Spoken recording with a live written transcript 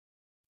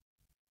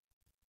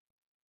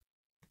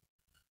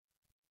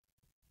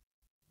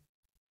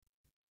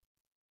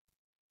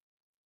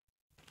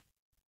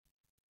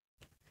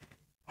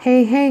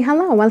Hey,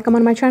 hello, welcome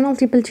on my channel,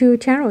 Triple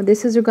Tarot.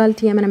 This is your girl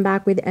TM and I'm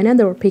back with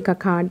another pick a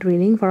card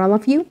reading for all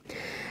of you.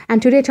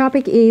 And today's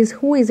topic is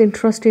who is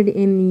interested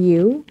in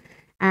you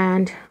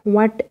and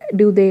what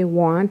do they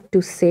want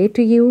to say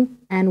to you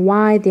and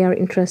why they are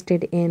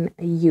interested in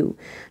you.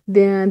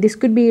 This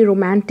could be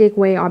romantic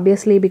way,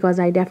 obviously,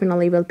 because I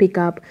definitely will pick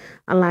up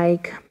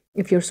like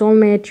if your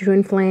soulmate,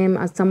 Twinflame,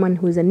 or someone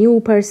who is a new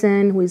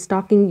person who is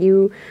stalking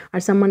you, or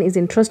someone is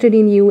interested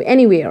in you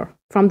anywhere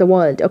from the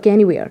world, okay,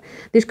 anywhere.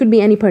 This could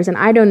be any person.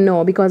 I don't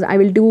know because I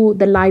will do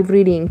the live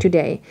reading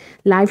today,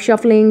 live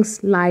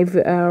shufflings, live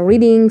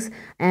readings,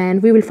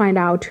 and we will find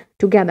out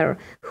together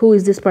who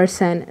is this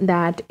person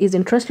that is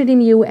interested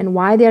in you and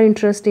why they are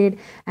interested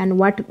and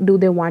what do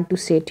they want to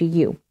say to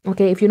you.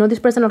 Okay, if you know this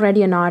person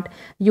already or not,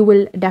 you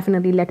will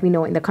definitely let me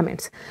know in the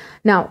comments.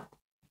 Now,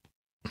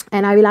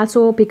 and I will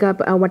also pick up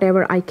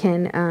whatever I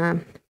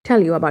can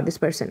tell you about this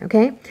person.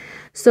 Okay,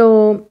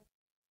 so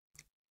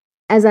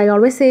as I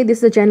always say, this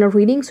is a general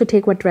reading, so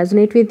take what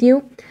resonates with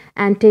you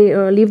and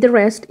leave the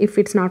rest if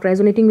it's not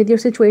resonating with your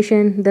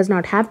situation. It does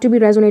not have to be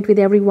resonate with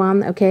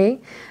everyone, okay?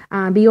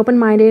 Be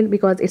open-minded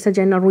because it's a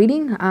general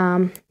reading.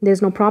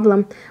 There's no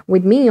problem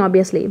with me,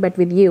 obviously, but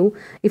with you,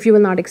 if you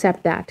will not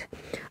accept that.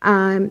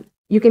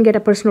 You can get a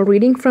personal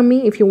reading from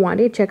me if you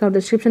want it. Check out the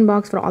description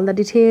box for all the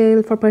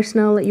detail for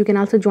personal. You can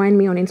also join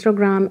me on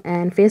Instagram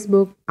and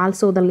Facebook.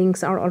 Also, the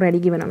links are already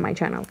given on my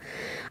channel.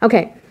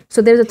 Okay,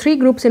 so there's 3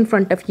 groups in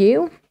front of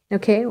you.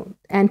 Okay,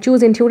 and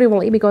choose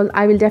intuitively because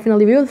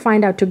we will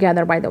find out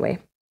together, by the way.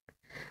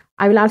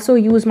 I will also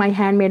use my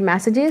handmade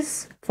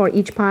messages for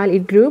each pile,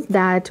 each group,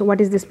 that what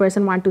does this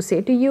person want to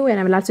say to you, and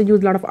I will also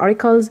use a lot of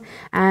oracles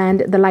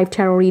and the live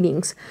tarot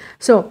readings.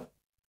 So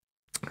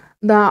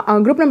the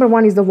group number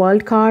 1 is the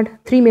World card,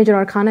 3 major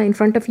arcana in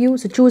front of you.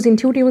 So choose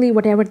intuitively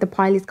whatever the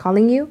pile is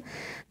calling you.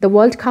 The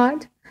World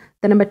card.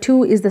 The number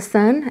 2 is the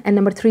Sun and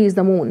number 3 is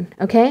the Moon.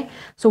 Okay,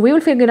 so we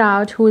will figure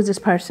out who is this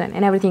person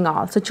and everything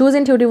else. So choose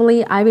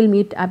intuitively. I will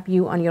meet up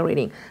you on your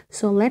reading.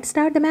 So let's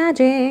start the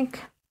magic.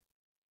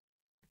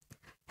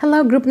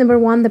 Hello, group number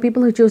 1, the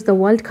people who choose the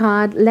World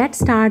card. Let's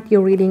start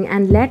your reading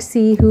and let's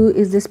see who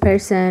is this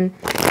person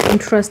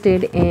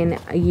interested in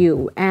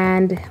you.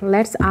 And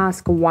let's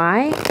ask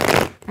why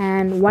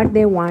and what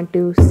they want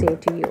to say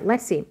to you.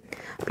 Let's see.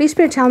 Please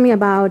tell me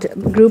about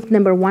group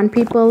number 1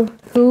 people.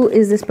 Who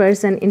is this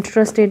person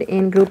interested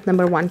in group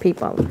number 1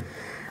 people?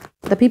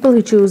 The people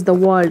who choose the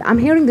World. I'm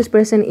hearing this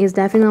person is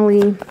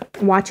definitely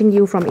watching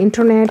you from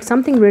internet,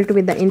 something related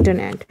with the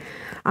internet.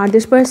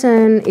 This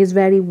person is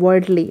very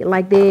worldly,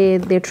 like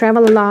they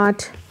travel a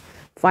lot.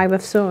 5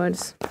 of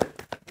Swords.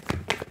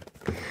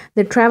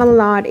 They travel a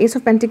lot. Ace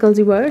of Pentacles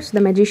reverse,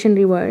 the Magician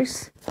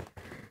reverse,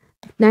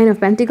 9 of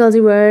Pentacles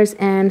reverse,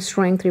 and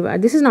Strength reverse.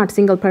 This is not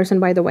single person,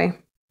 by the way.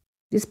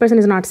 This person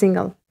is not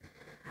single.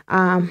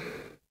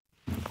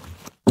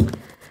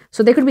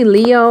 So they could be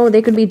Leo,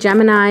 they could be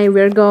Gemini,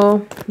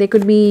 Virgo, they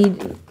could be,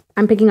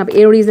 I'm picking up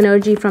Aries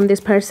energy from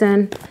this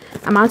person.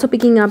 I'm also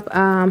picking up,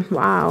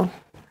 wow,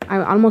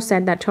 I almost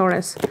said that,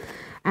 Taurus.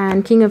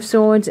 And King of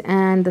Swords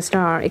and the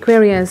Star,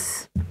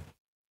 Aquarius.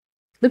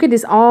 Look at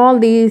this, all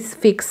these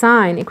fixed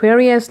sign,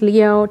 Aquarius,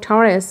 Leo,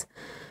 Taurus.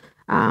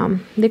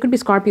 They could be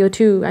Scorpio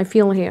too, I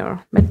feel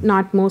here, but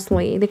not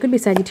mostly. They could be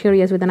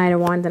Sagittarius with the Knight of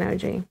Wands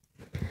energy.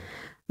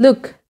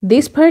 Look,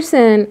 this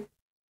person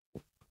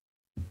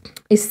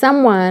is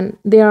someone,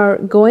 they are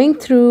going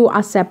through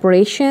a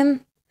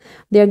separation.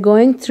 They're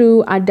going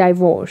through a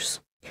divorce.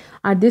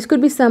 This could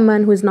be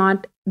someone who is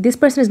not, this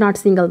person is not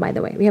single, by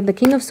the way. We have the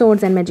King of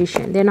Swords and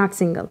Magician. They're not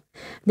single.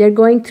 They're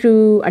going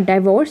through a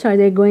divorce, or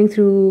they're going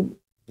through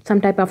some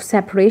type of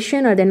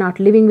separation, or they're not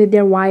living with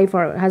their wife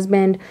or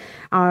husband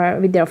or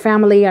with their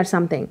family or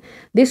something.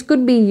 This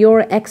could be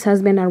your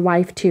ex-husband or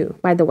wife too,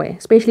 by the way,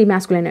 especially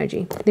masculine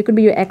energy. They could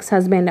be your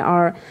ex-husband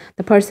or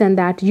the person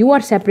that you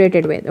are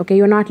separated with. Okay,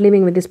 you're not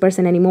living with this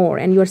person anymore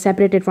and you're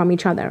separated from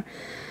each other.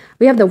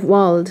 We have the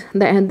World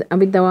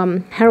with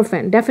the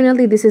Hierophant.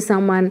 Definitely this is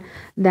someone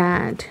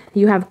that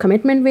you have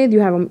commitment with,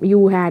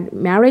 you had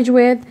marriage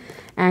with,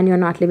 and you're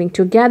not living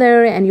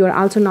together, and you're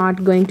also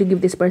not going to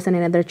give this person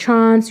another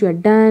chance. You're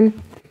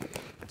done.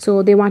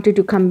 So they want you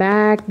to come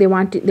back.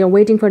 They're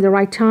waiting for the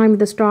right time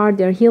to start.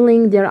 They're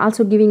healing. They're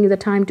also giving you the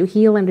time to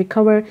heal and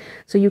recover,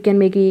 so you can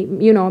maybe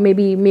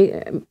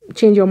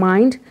change your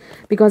mind.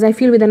 Because I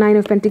feel with the 9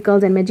 of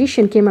Pentacles and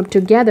Magician came up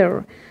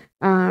together,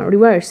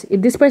 reverse.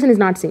 This person is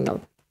not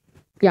single.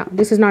 Yeah,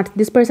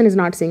 this person is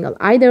not single.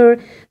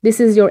 Either this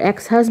is your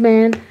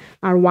ex-husband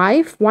or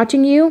wife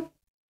watching you,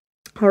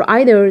 or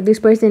either this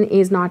person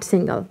is not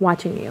single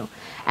watching you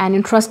and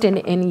interested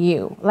in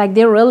you. Like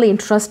they're really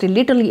interested,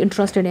 literally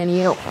interested in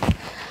you.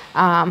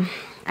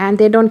 And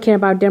they don't care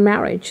about their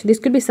marriage. This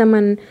could be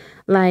someone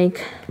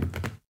like,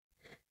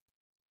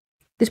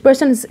 this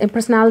person's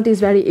personality is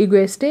very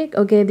egoistic.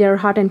 Okay, they're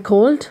hot and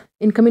cold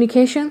in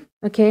communication.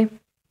 Okay,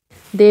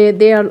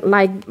 they are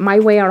like my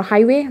way or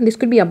highway. This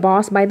could be a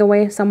boss, by the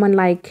way, someone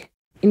like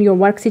in your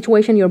work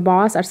situation, your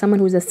boss or someone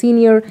who's a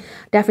senior.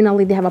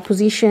 Definitely they have a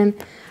position.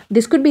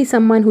 This could be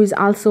someone who is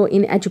also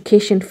in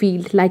education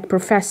field, like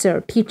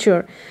professor,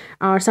 teacher,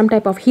 or some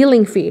type of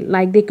healing field.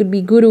 Like they could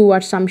be guru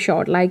or some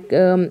sort, like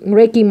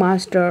Reiki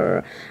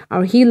master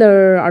or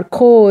healer or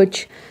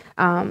coach.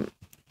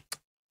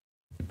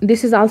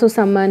 This is also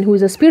someone who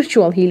is a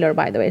spiritual healer,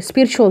 by the way,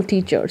 spiritual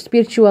teacher,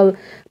 spiritual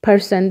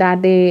person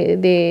that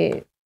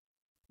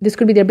this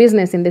could be their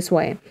business in this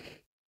way.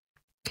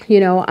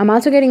 I'm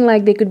also getting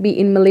like they could be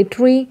in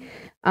military,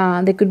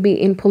 they could be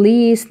in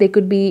police, they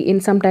could be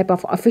in some type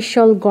of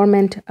official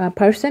government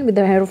person with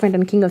the Hierophant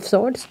and King of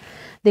Swords.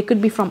 They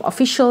could be from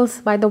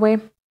officials, by the way,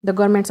 the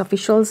government's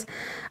officials.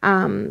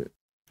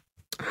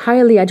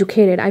 Highly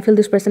educated. I feel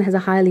this person has a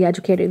highly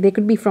educated. They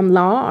could be from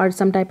law or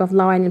some type of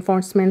law and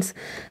enforcement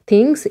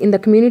things in the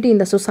community, in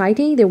the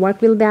society. They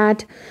work with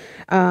that.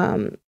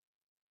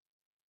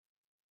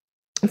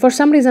 For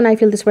some reason, I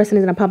feel this person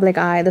is in a public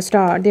eye, the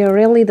star. They're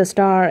really the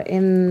star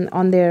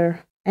on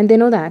their, and they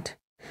know that.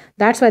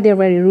 That's why they're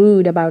very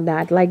rude about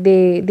that. Like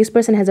this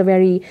person has a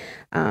very,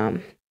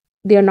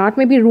 they are not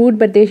maybe rude,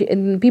 but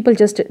people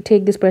just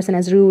take this person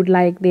as rude,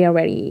 like they are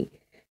very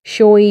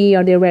showy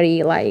or they're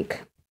very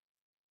like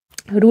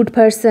rude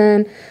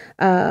person.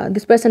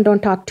 This person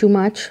don't talk too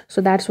much,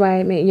 so that's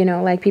why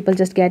like people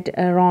just get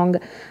a wrong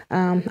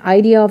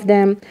idea of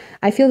them.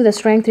 I feel the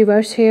Strength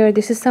reverse here.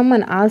 This is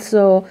someone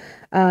also,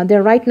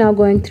 they're right now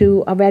going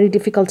through a very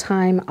difficult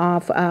time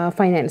of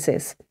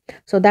finances,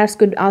 so that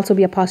could also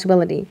be a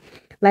possibility.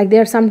 Like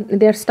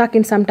they're stuck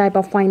in some type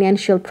of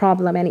financial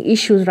problem and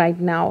issues right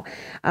now.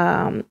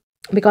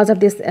 Because of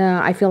this,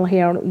 I feel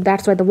here,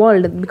 that's why the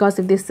world, because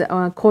of this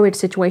COVID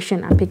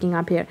situation I'm picking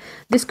up here.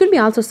 This could be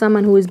also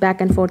someone who is back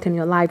and forth in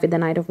your life with the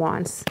Knight of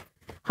Wands.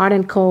 Hot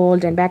and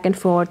cold and back and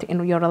forth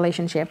in your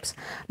relationships.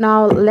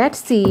 Now, let's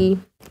see.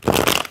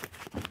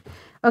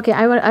 Okay,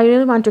 I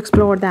really want to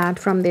explore that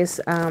from this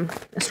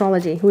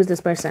astrology. Who is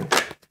this person?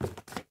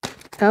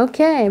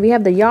 Okay, we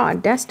have the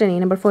Yacht, Destiny,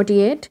 number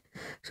 48.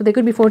 So they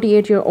could be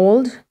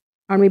 48-year-old,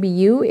 or maybe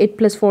you, 8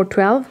 plus 4,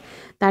 12.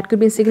 That could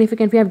be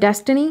significant. We have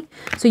Destiny.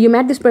 So you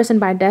met this person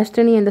by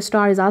Destiny, and the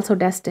star is also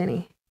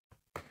Destiny.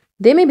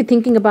 They may be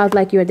thinking about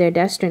like you're their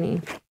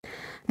destiny.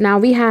 Now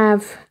we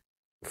have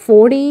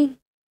 40,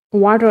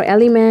 water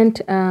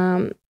element,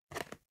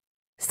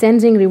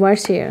 sensing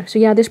reverse here. So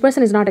yeah, this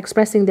person is not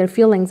expressing their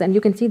feelings, and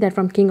you can see that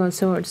from King of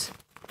Swords.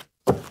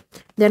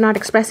 They're not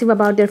expressive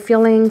about their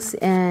feelings,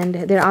 and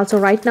they're also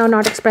right now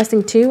not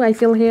expressing too, I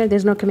feel here.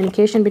 There's no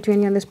communication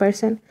between you and this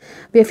person.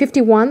 We have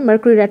 51,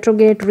 Mercury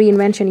retrograde,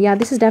 reinvention. Yeah,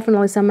 this is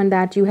definitely someone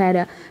that you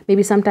had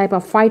maybe some type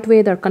of fight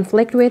with or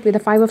conflict with the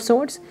 5 of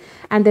Swords.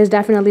 And there's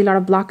definitely a lot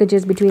of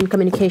blockages between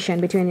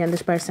communication between you and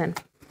this person.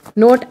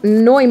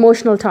 No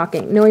emotional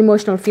talking, no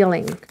emotional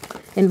feeling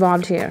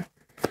involved here.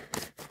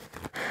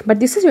 But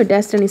this is your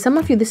destiny. Some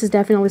of you, this is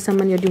definitely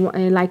someone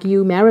like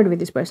you married with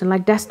this person,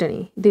 like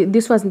destiny.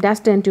 This was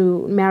destined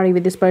to marry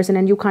with this person,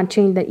 and you can't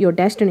change your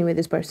destiny with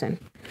this person.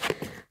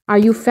 Or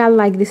you felt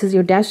like this is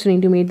your destiny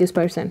to meet this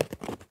person.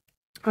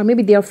 Or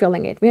maybe they're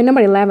feeling it. We have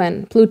number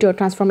 11, Pluto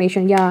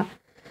transformation. Yeah,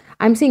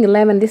 I'm seeing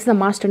 11. This is a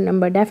master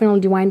number, definitely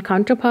divine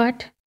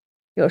counterpart,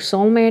 your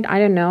soulmate. I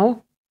don't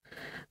know.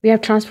 We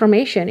have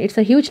transformation. It's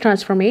a huge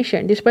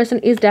transformation. This person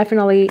is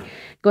definitely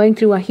going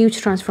through a huge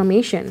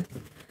transformation.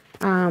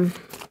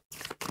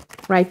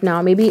 Right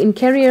now, maybe in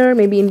career,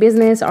 maybe in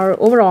business, or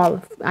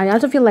overall. I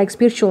also feel like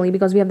spiritually,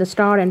 because we have the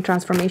star and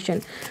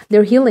transformation.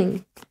 They're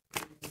healing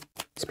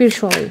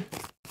spiritually.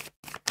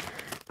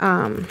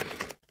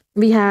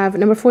 We have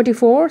number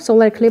 44,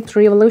 solar eclipse,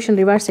 revolution,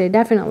 reverse.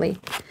 Definitely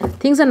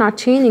things are not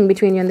changing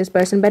between you and this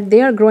person, but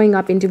they are growing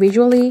up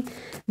individually.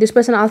 This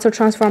person also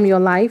transformed your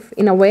life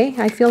in a way,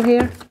 I feel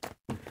here.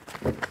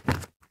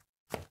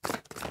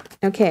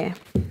 Okay,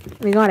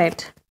 we got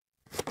it.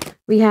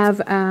 We have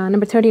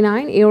number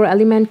 39, air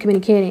element,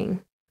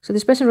 communicating. So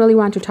this person really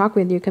wants to talk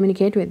with you,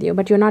 communicate with you,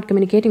 but you're not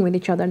communicating with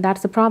each other.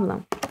 That's the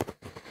problem.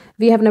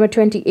 We have number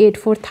 28,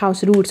 4th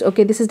house, roots.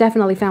 Okay, this is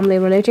definitely family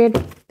related.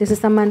 This is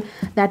someone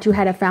that you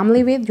had a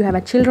family with, you have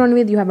a children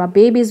with, you have a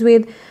babies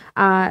with.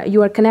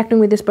 You are connecting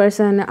with this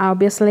person.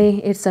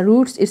 Obviously, it's a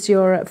roots. It's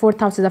your 4th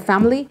house is a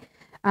family.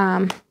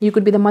 You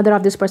could be the mother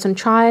of this person's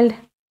child.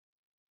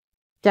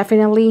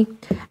 Definitely.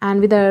 And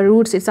with the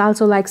roots, it's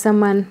also like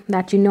someone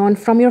that you know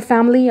from your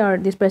family, or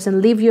this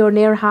person live your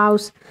near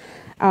house,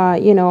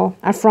 or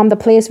from the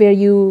place where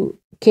you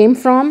came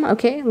from.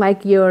 Okay,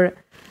 like your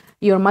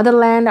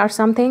motherland or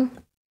something.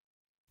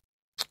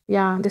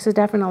 Yeah, this is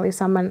definitely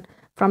someone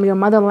from your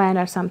motherland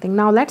or something.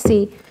 Now let's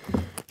see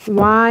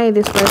why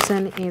this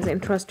person is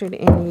interested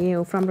in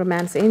you from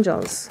Romance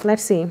Angels.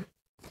 Let's see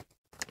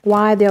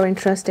why they're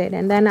interested,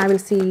 and then I will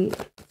see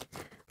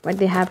what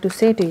they have to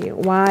say to you,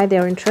 why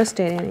they're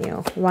interested in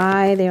you,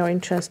 why they are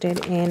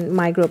interested in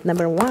my group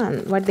number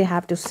 1, what they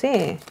have to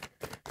say,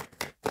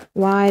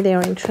 why they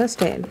are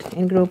interested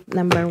in group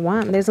number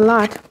 1. There's a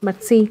lot,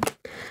 but see,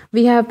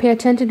 we have pay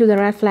attention to the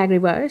red flag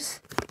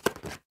reverse,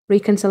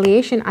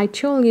 reconciliation. I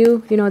told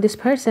you, this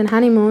person,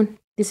 honeymoon,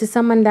 this is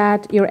someone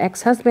that your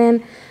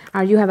ex-husband,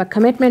 or you have a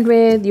commitment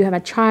with, you have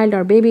a child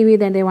or baby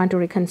with, and they want to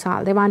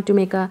reconcile. They want to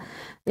make a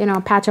you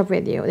know, patch up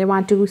with you. They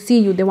want to see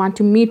you. They want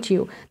to meet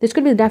you. This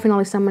could be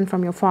definitely someone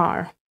from your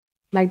far,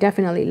 like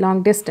definitely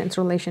long distance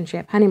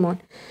relationship,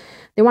 honeymoon.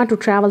 They want to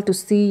travel to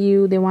see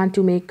you. They want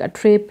to make a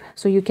trip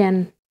so you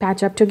can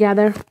patch up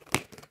together.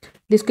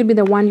 This could be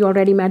the one you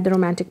already met, the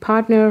romantic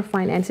partner,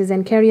 finances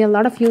and career. A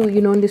lot of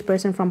you know this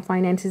person from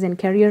finances and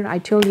career. I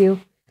told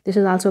you, this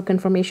is also a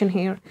confirmation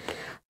here.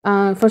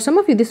 For some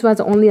of you, this was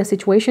only a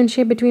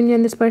situationship between you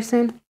and this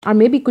person. Or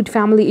maybe good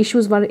family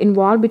issues were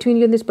involved between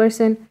you and this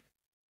person.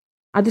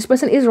 Or this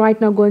person is right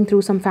now going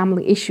through some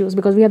family issues,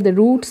 because we have the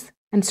roots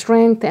and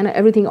strength and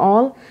everything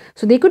all.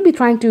 So they could be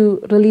trying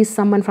to release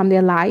someone from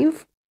their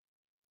life.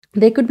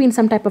 They could be in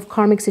some type of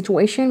karmic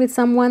situation with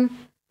someone.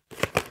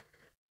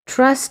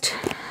 Trust.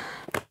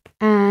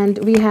 And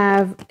we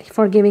have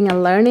forgiving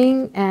and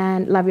learning,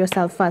 and love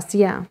yourself first.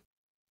 Yeah.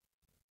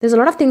 There's a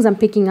lot of things I'm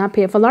picking up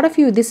here. For a lot of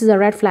you, this is a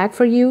red flag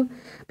for you,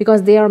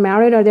 because they are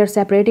married or they're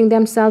separating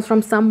themselves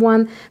from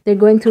someone. They're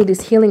going through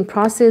this healing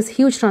process,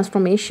 huge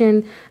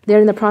transformation. They're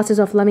in the process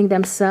of loving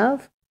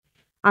themselves.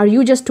 Or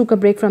you just took a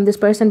break from this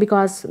person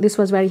because this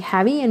was very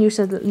heavy and you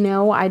said,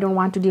 no, I don't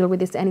want to deal with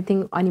this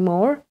anything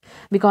anymore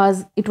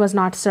because it was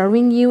not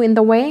serving you in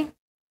the way.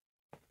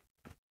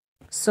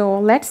 So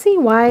let's see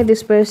why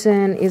this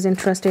person is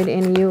interested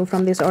in you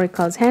from these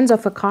oracles. Hands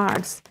of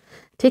cards.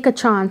 Take a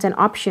chance and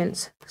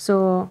options.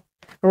 So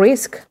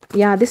risk.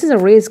 Yeah, this is a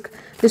risk.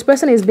 This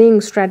person is being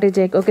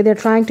strategic. Okay, they're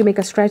trying to make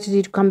a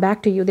strategy to come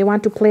back to you. They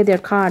want to play their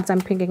cards, I'm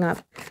picking up,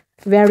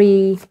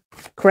 very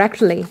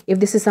correctly.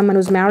 If this is someone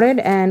who's married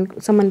and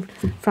someone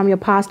from your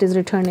past is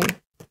returning.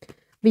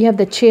 We have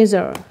the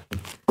chaser.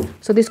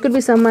 So this could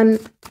be someone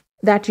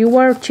that you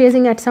were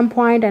chasing at some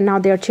point and now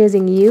they're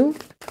chasing you.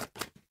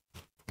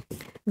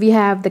 We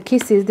have the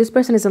kisses. This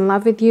person is in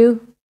love with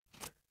you.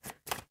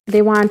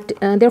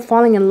 They're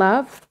falling in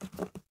love.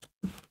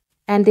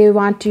 And they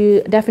want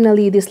to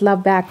definitely this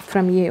love back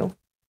from you.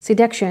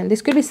 Seduction.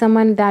 This could be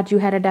someone that you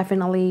had a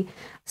definitely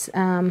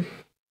or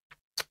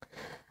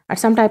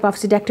some type of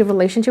seductive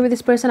relationship with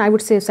this person. I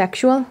would say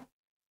sexual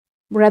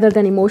rather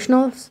than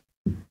emotional.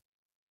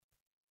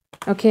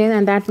 Okay,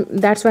 and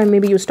that's why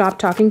maybe you stop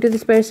talking to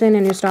this person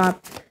and you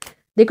stop.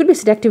 They could be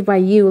seductive by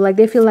you, like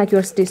they feel like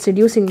you're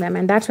seducing them,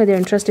 and that's why they're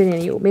interested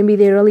in you. Maybe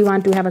they really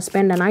want to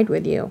spend a night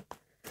with you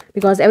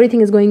because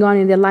everything is going on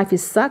in their life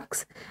is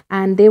sucks,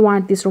 and they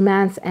want this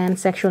romance and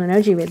sexual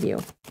energy with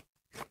you.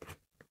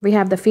 We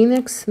have the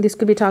Phoenix. This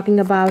could be talking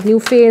about new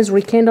phase,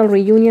 rekindle,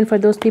 reunion for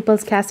those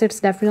people's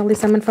cassettes, definitely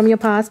someone from your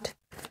past.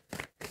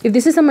 If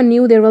this is someone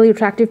new, they're really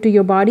attractive to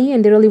your body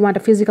and they really want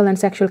a physical and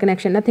sexual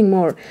connection, nothing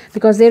more,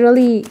 because they're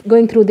really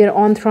going through their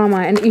own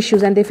trauma and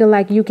issues, and they feel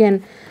like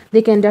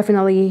they can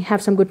definitely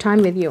have some good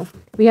time with you.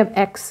 We have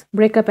X,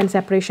 breakup and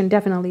separation,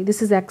 definitely.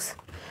 This is X.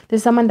 This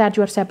is someone that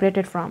you are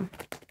separated from.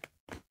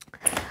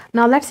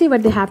 Now let's see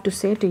what they have to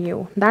say to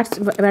you. That's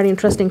a very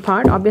interesting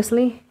part,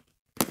 obviously.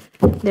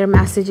 Their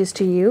messages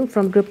to you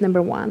from group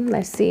number 1.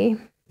 Let's see.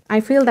 I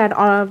feel that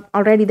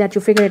already that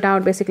you figured it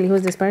out, basically,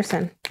 who's this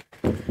person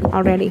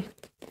already.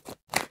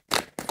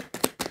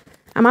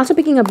 I'm also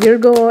picking up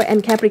Virgo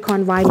and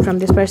Capricorn vibe from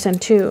this person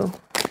too.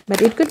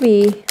 But it could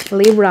be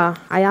Libra.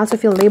 I also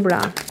feel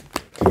Libra.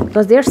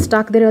 Because they're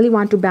stuck. They really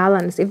want to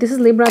balance. If this is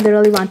Libra, they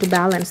really want to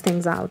balance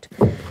things out.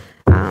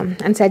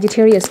 And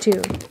Sagittarius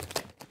too.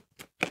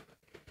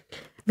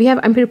 We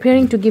have, I'm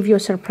preparing to give you a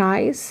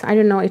surprise. I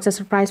don't know, it's a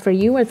surprise for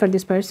you or for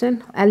this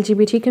person.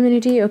 LGBT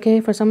community, okay,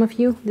 for some of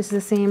you, this is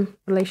the same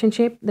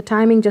relationship. The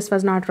timing just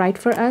was not right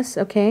for us,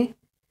 okay.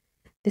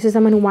 This is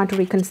someone who want to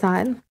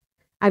reconcile.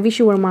 I wish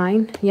you were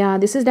mine. Yeah,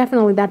 this is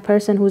definitely that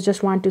person who's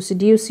just want to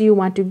seduce you,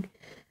 want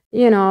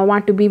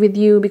to be with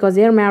you because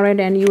they're married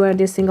and you are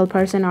this single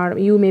person, or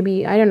you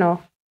maybe, I don't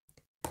know.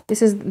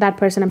 This is that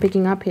person I'm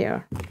picking up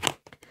here.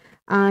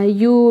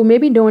 You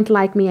maybe don't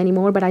like me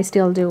anymore, but I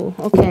still do,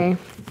 okay.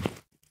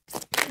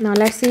 Now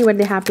let's see what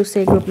they have to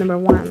say, group number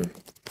 1.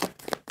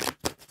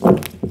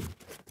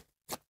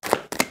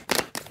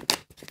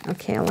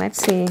 Okay,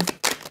 let's see.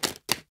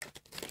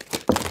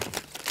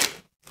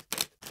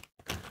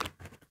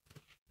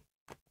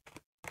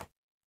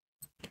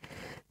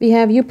 We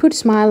have, you put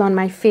smile on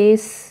my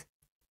face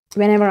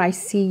whenever I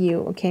see you,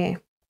 okay.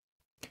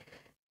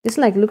 This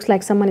looks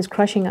like someone is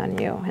crushing on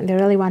you and they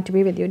really want to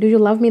be with you. Do you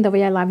love me the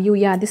way I love you?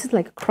 Yeah, this is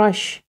like a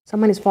crush.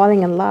 Someone is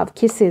falling in love,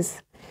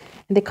 kisses,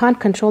 and they can't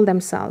control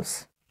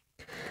themselves.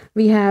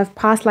 We have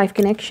past life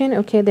connection.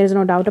 Okay, there's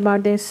no doubt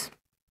about this.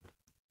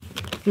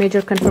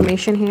 Major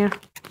confirmation here.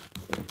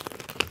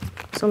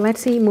 So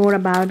let's see more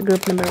about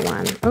group number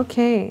 1.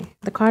 Okay,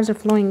 the cards are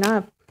flowing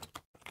up.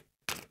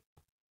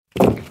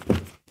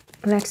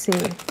 Let's see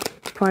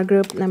for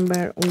group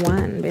number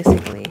 1,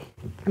 basically.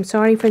 I'm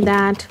sorry for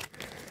that.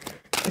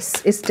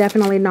 It's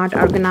definitely not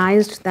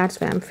organized. That's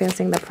why I'm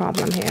facing the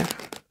problem here.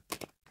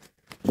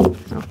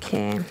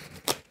 Okay.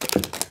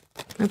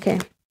 Okay.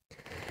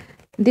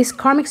 This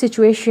karmic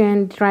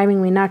situation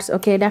driving me nuts.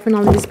 Okay,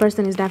 definitely this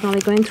person is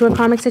definitely going through a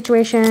karmic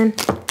situation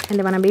and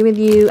they want to be with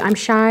you. I'm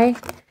shy.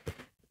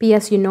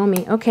 P.S. You know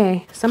me.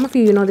 Okay, some of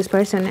you know this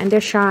person and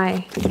they're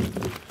shy.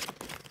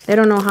 They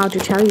don't know how to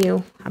tell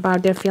you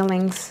about their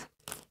feelings.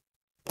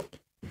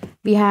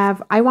 We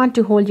have, I want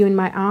to hold you in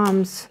my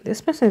arms.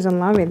 This person is in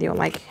love with you,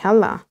 like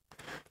hella.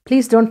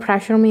 Please don't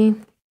pressure me.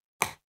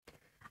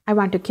 I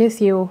want to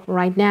kiss you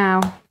right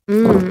now.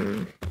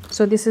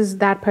 So this is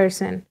that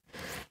person.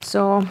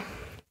 So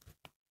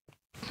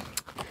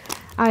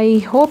I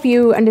hope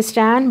you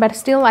understand, but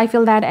still I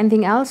feel that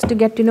anything else to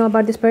get to know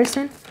about this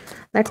person.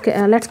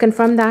 Let's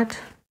confirm that.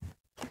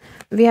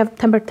 We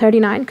have number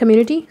 39,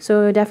 community.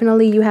 So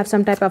definitely you have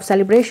some type of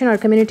celebration or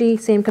community,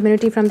 same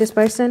community from this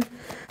person,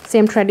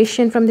 same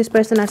tradition from this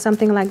person or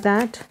something like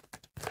that.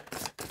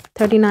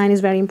 39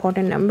 is very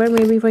important number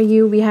maybe for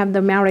you. We have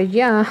the marriage.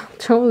 Yeah,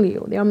 told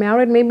you. They are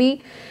married,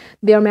 maybe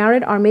they are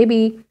married, or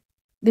maybe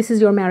this is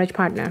your marriage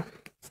partner.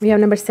 We have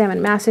number 7,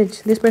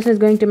 message. This person is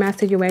going to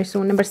message you very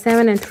soon. Number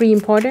 7 and 3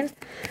 important.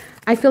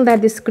 I feel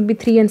that this could be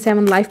 3 and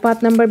 7 life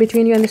path number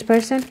between you and this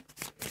person.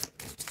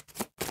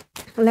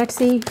 Let's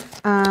see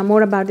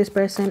more about this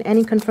person.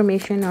 Any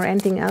confirmation or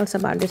anything else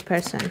about this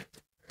person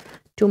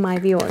to my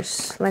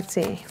viewers. Let's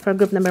see for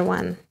group number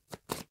 1.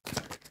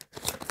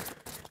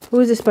 Who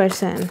is this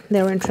person?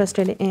 They were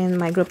interested in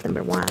my group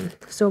number 1.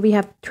 So we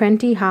have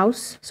 20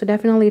 house. So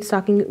definitely it's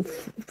talking,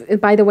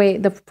 by the way,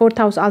 the 4th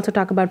house also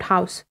talk about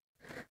house.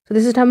 So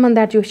this is someone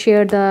that you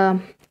share the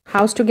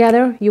house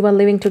together. You were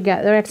living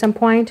together at some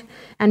point,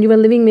 and you were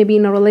living maybe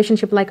in a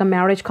relationship like a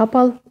marriage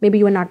couple. Maybe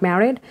you were not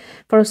married.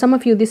 For some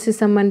of you, this is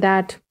someone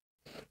that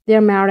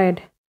they're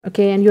married,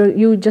 okay, and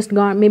you just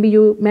gone. Maybe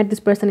you met this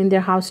person in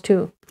their house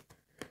too.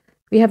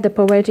 We have the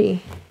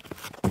poverty.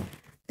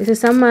 This is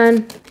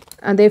someone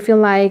they feel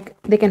like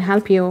they can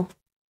help you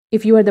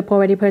if you are the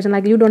poverty person,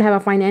 like you don't have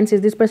a finances.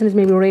 This person is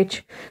maybe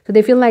rich, so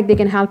they feel like they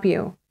can help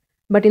you,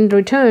 but in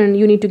return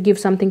you need to give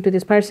something to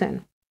this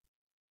person.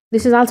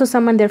 This is also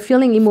someone they're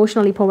feeling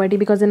emotionally poverty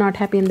because they're not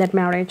happy in that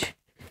marriage.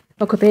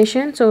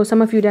 Occupation. So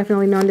some of you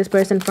definitely know this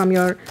person from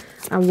your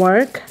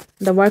work,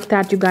 the work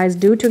that you guys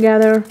do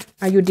together,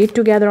 or you did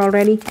together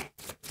already.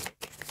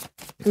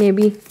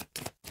 Maybe.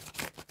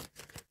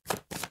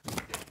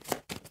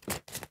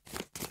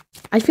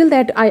 I feel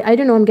that, I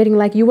don't know, I'm getting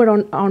like you were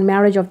on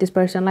marriage of this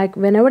person. Like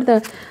whenever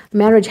the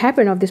marriage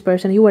happened of this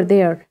person, you were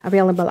there,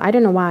 available. I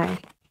don't know why.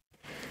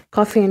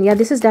 Coffin. Yeah,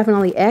 this is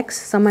definitely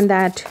ex, someone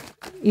that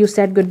you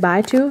said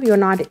goodbye to. You're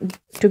not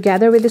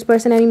together with this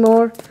person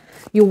anymore.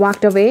 You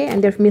walked away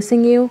and they're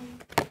missing you.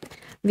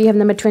 We have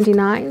number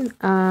 29,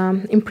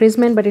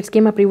 imprisonment, but it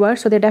came up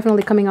reverse. So they're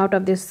definitely coming out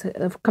of this,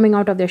 coming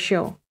out of their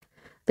show.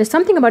 There's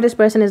something about this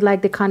person is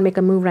like they can't make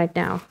a move right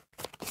now.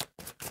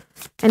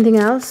 Anything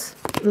else?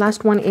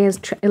 Last one is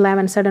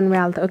 11, sudden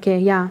wealth. Okay,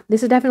 yeah.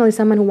 This is definitely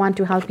someone who wants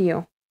to help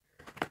you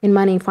in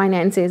money,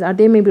 finances, or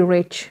they may be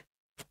rich.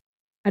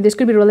 And this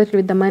could be related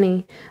with the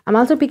money. I'm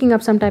also picking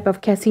up some type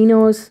of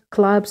casinos,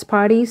 clubs,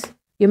 parties.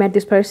 You met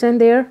this person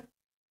there.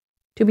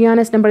 To be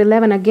honest, number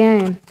 11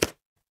 again.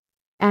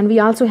 And we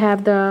also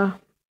have the,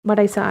 what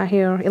I saw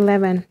here,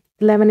 11.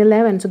 11,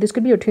 11. So this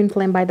could be your twin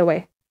flame, by the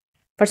way.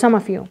 For some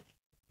of you.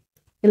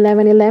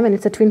 11, 11,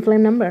 it's a twin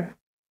flame number.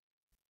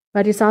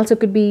 But it's also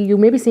could be, you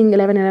may be seeing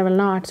 11, 11 a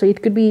lot. So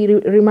it could be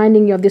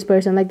reminding you of this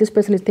person, like this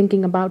person is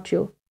thinking about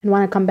you and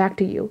want to come back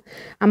to you.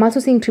 I'm also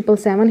seeing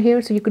 777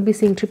 here, so you could be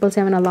seeing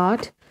 777 a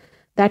lot.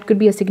 That could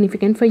be a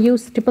significant for you.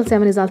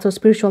 777 is also a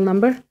spiritual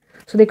number,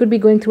 so they could be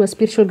going through a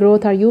spiritual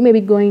growth, or you may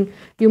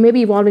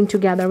be evolving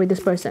together with this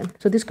person.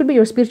 So this could be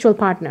your spiritual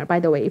partner, by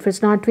the way. If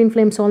it's not twin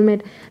flame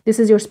soulmate, this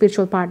is your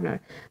spiritual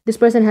partner. This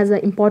person has an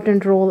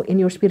important role in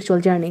your spiritual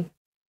journey.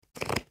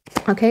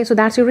 Okay, so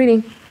that's your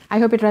reading. I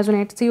hope it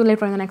resonates. See you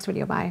later in the next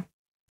video. Bye.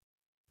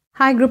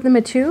 Hi, group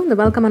number 2.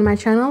 Welcome on my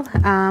channel.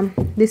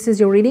 This is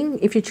your reading.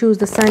 If you choose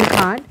the Sun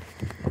card,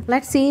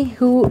 let's see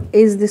who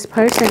is this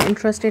person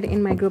interested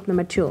in my group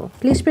number 2.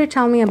 Please Spirit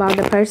tell me about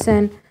the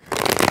person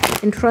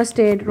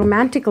interested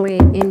romantically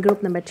in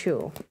group number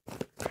 2.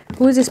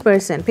 Who is this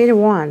person? Page of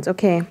Wands.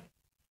 Okay.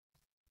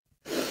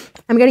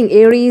 I'm getting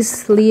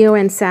Aries, Leo,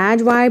 and Sag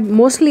vibe.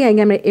 Mostly I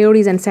get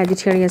Aries and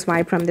Sagittarius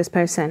vibe from this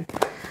person.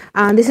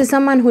 This is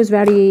someone who is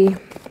very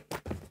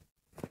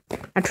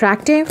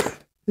attractive.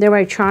 They're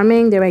very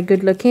charming. They're very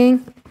good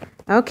looking.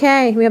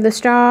 Okay, we have the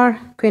Star,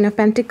 Queen of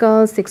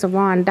Pentacles, 6 of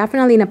Wands.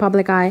 Definitely in a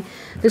public eye.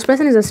 This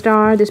person is a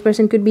star. This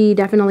person could be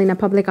definitely in a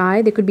public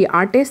eye. They could be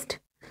artist.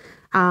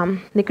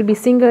 They could be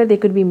singer. They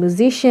could be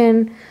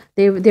musician.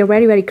 They're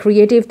very, very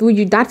creative.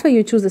 That's why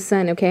you choose the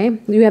Sun, okay?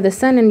 You have the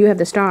Sun and you have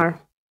the Star.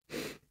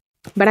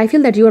 But I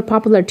feel that you are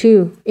popular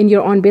too in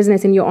your own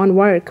business, in your own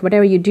work,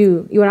 whatever you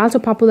do. You are also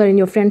popular in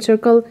your friend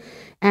circle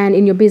and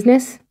in your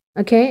business.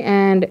 Okay,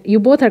 and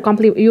you both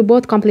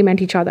complement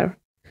each other,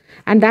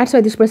 and that's why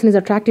this person is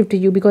attractive to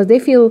you, because they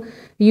feel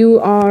you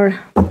are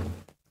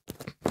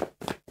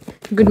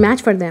a good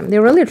match for them.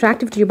 They're really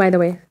attractive to you, by the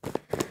way.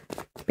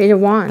 Page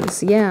of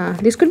Wands. Yeah,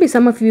 this could be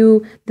some of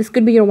you. This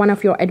could be one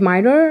of your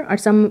admirer or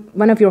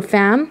one of your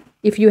fan.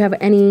 If you have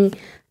any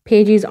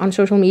pages on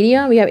social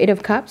media, we have 8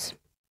 of Cups,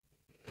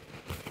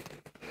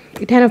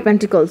 10 of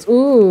Pentacles.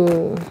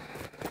 Ooh.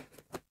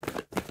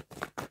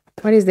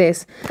 What is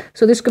this?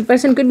 So this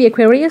person could be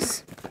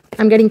Aquarius.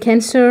 I'm getting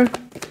Cancer,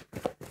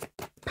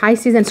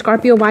 Pisces and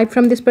Scorpio vibe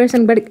from this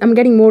person, but I'm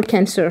getting more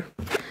Cancer.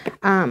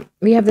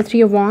 We have the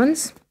Three of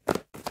Wands.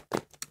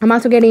 I'm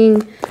also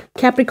getting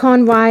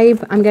Capricorn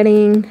vibe. I'm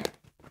getting,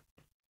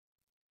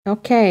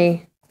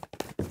 okay,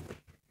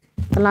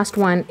 the last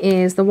one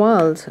is the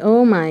World.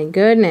 Oh my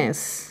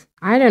goodness.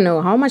 I don't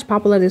know how much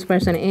popular this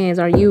person is.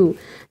 Are you?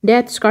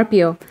 Death,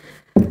 Scorpio.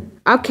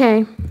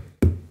 Okay.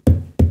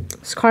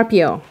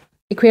 Scorpio,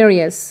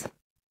 Aquarius,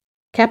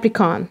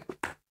 Capricorn,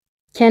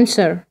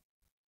 Cancer,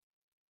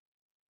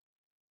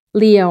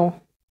 Leo,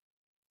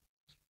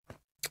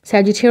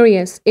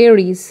 Sagittarius,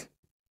 Aries.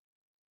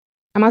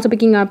 I'm also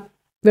picking up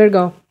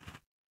Virgo.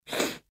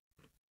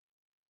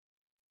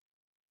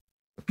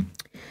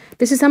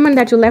 This is someone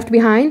that you left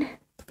behind.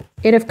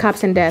 Eight of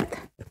Cups and Death.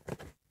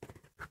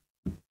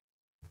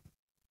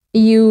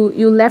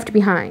 You left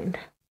behind.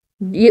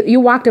 You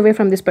walked away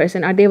from this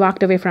person, or they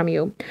walked away from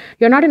you.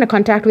 You're not in a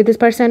contact with this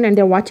person, and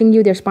they're watching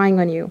you. They're spying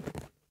on you.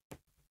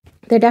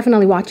 They're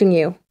definitely watching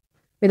you.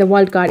 With the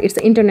World card, it's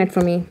the internet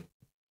for me.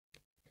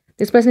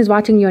 This person is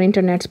watching your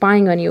internet,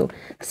 spying on you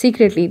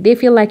secretly. They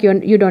feel like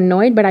you don't know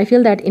it, but I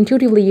feel that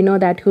intuitively you know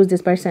that who's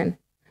this person.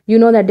 You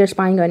know that they're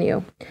spying on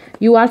you.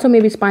 You also may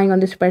be spying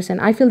on this person.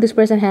 I feel this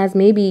person has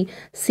maybe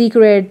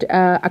secret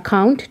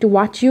account to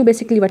watch you,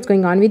 basically what's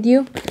going on with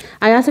you.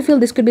 I also feel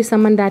this could be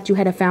someone that you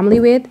had a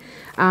family with.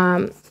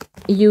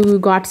 You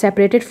got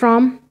separated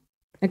from,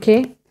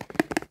 okay?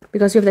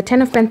 Because you have the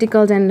Ten of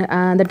Pentacles and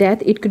the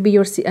Death. It could be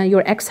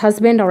your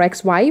ex-husband or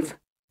ex-wife.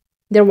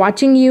 They're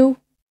watching you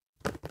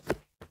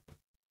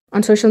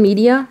on social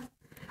media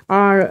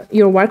or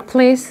your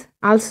workplace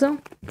also.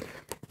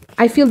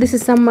 I feel this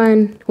is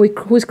someone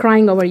who's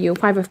crying over you.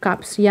 Five of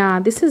Cups. Yeah,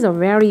 this is a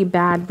very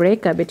bad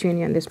breakup between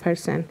you and this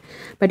person.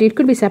 But it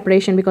could be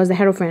separation because the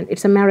Hierophant.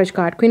 It's a marriage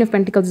card. Queen of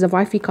Pentacles is a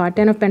wifey card.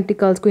 Ten of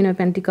Pentacles, Queen of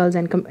Pentacles,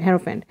 and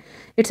Hierophant.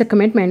 It's a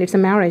commitment. It's a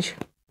marriage.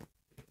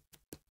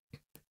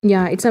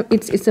 Yeah, it's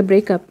a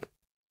breakup.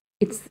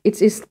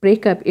 It's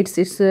breakup.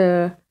 It's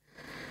a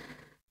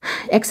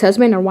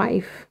ex-husband or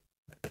wife.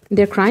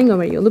 They're crying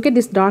over you. Look at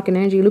this dark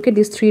energy. Look at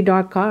these three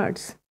dark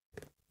cards.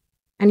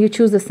 And you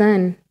choose the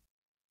Sun.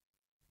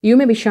 You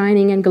may be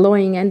shining and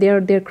glowing, and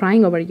they're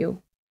crying over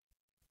you.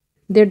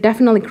 They're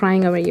definitely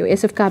crying over you.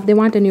 Ace of Cups, they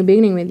want a new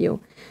beginning with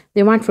you.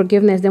 They want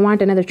forgiveness. They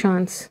want another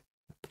chance.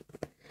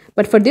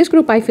 But for this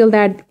group, I feel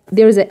that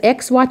there is an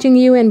ex watching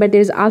you, but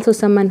there's also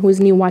someone who is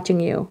new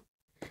watching you.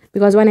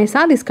 Because when I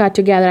saw this card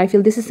together, I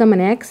feel this is someone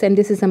ex and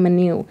this is someone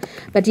new.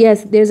 But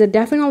yes, there's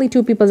definitely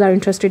two people that are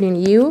interested in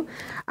you.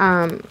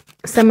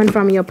 Someone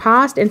from your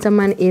past and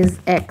someone is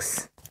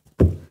ex.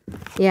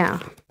 Yeah,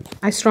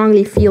 I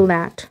strongly feel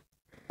that.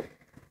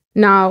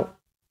 Now,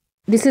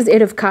 this is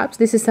Eight of Cups.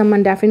 This is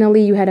someone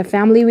definitely you had a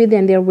family with,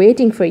 and they're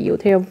waiting for you.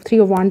 Three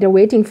of Wands, they're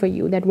waiting for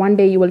you. That one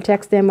day you will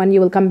text them and you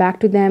will come back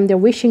to them. They're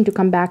wishing to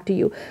come back to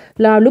you.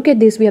 Now, look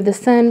at this. We have the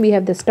Sun, we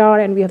have the Star,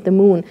 and we have the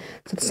Moon.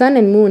 So the Sun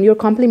and Moon, you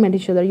complement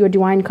each other. You're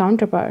divine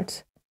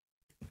counterparts.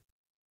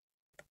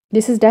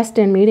 This is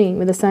destined meeting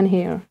with the Sun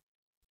here.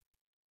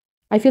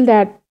 I feel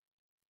that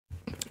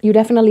you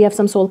definitely have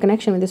some soul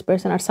connection with this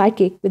person, or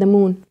psychic with the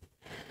Moon.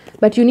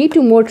 But you need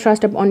to more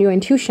trust on your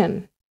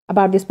intuition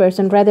about this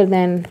person rather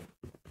than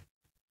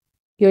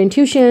your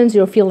intuitions,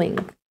 your feeling.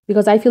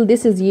 Because I feel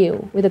this is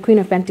you with the Queen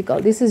of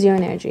Pentacles. This is your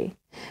energy.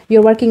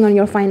 You're working on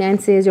your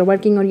finances. You're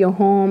working on your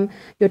home.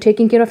 You're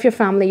taking care of your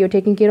family. You're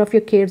taking care of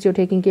your kids. You're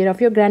taking care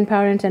of your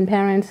grandparents and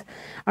parents.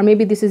 Or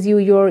maybe this is you.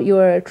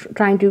 You're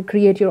trying to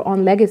create your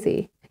own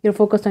legacy. You're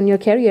focused on your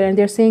career, and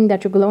they're saying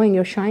that you're glowing,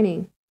 you're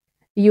shining.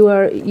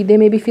 They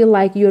maybe feel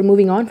like you're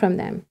moving on from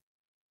them.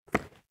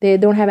 They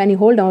don't have any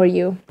hold over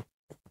you.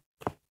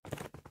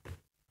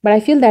 But I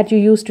feel that you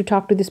used to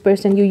talk to this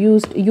person.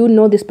 You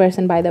know this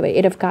person, by the way,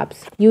 Eight of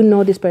Cups. You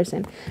know this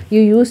person. You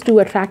used to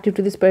attracted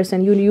to this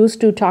person. You used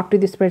to talk to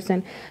this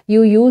person.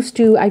 You used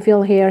to, I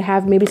feel here,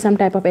 have maybe some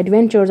type of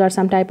adventures or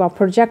some type of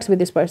projects with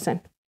this person.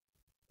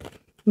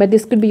 But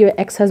this could be your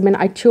ex-husband.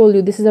 I told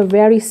you, this is a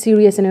very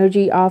serious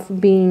energy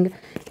of being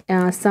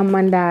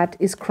someone that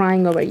is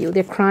crying over you.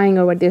 They're crying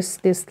over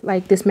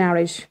this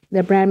marriage.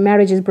 Their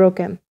marriage is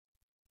broken.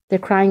 They're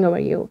crying over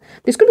you.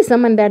 This could be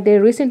someone that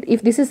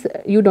if this is,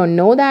 you don't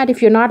know that,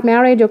 if you're not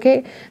married,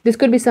 okay, this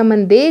could be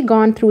someone, they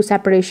gone through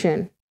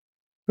separation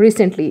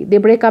recently. They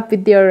break up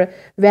with their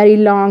very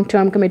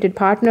long-term committed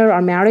partner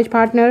or marriage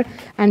partner,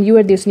 and you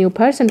are this new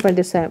person for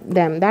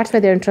them. That's why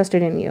they're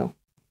interested in you.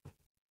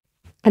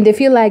 And they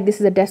feel like this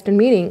is a destined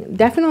meeting.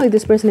 Definitely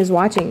this person is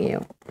watching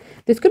you.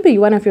 This could be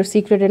one of your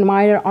secret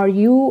admirer, or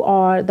you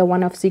are the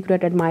one of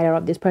secret admirer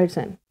of this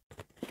person.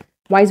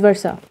 Vice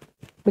versa.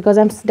 Because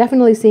I'm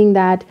definitely seeing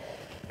that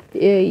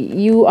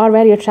you are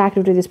very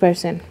attractive to this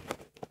person.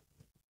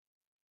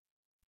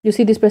 You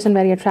see this person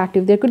very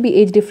attractive. There could be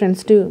age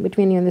difference too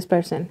between you and this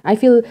person. I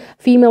feel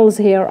females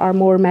here are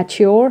more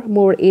mature,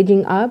 more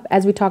aging up.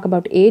 As we talk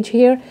about age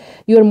here,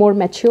 you're more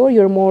mature,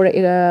 you're more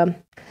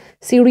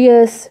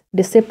serious,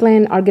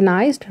 disciplined,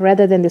 organized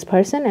rather than this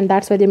person. And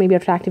that's why they may be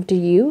attractive to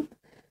you.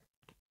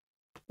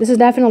 This is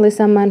definitely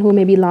someone who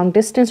may be long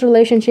distance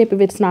relationship.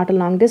 If it's not a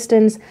long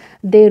distance,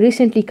 they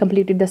recently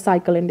completed the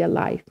cycle in their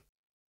life.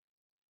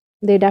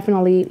 They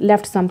definitely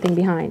left something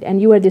behind,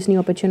 and you are this new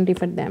opportunity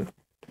for them.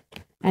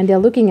 And they're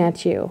looking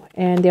at you,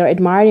 and they're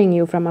admiring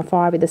you from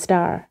afar with a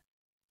star.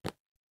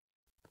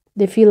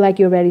 They feel like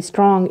you're a very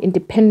strong,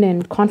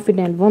 independent,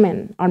 confident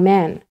woman or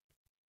man,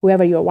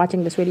 whoever you're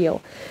watching this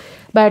video.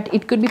 But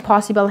it could be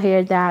possible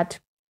here that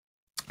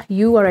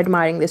you are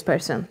admiring this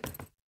person.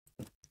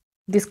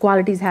 These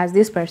qualities has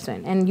this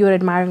person, and you're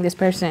admiring this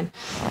person.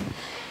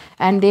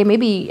 And they may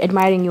be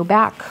admiring you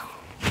back,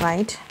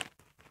 right?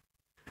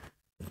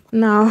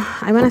 Now,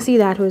 I want to see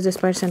that. Who is this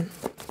person?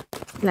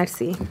 Let's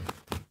see.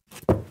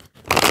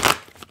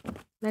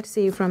 Let's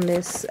see from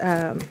this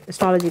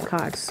astrology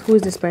cards. Who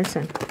is this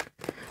person?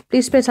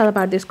 Please tell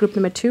about this group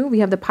number 2. We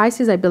have the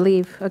Pisces, I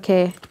believe.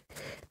 Okay.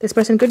 This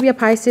person could be a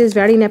Pisces.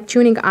 Very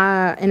Neptunic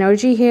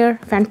energy here.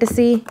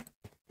 Fantasy.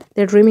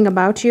 They're dreaming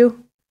about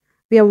you.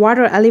 We have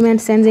water element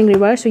sensing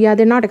reverse. So yeah,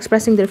 they're not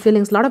expressing their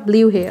feelings. A lot of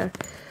blue here.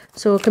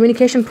 So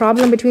communication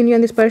problem between you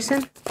and this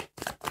person.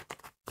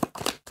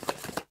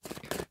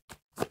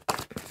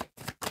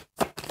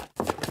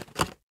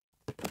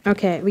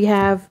 Okay, we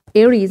have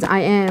Aries, I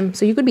am.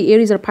 So you could be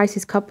Aries or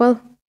Pisces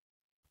couple.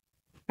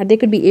 Or they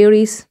could be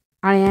Aries,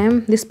 I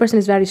am. This person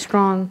is very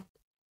strong.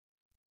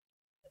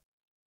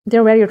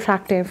 They're very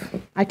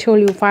attractive. I told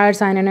you, fire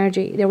sign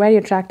energy. They're very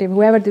attractive.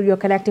 Whoever you're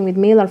connecting with,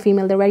 male or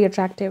female, they're very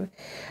attractive.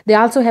 They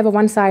also have a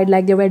one side,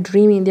 like they were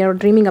dreaming. They're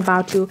dreaming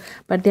about you,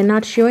 but they're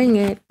not showing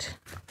it.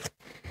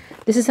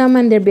 This is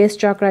someone, their base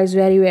chakra is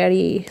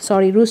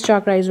root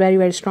chakra is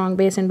very strong.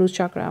 Base and root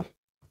chakra.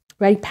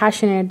 Very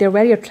passionate. They're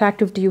very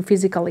attractive to you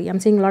physically. I'm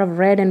seeing a lot of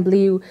red and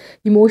blue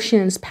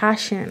emotions,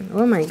 passion.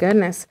 Oh my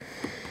goodness.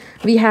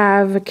 We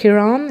have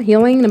Chiron,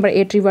 healing, number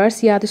 8,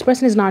 reverse. Yeah, this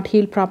person is not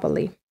healed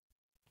properly.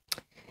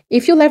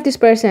 If you left this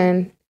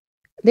person,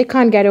 they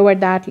can't get over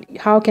that.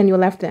 How can you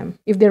left them?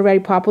 If they're very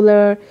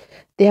popular,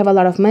 they have a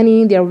lot of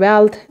money, their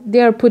wealth,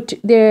 they're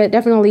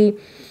definitely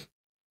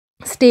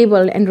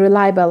stable and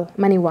reliable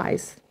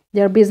money-wise.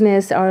 Their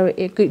business, or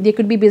they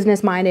could be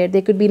business-minded.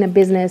 They could be in a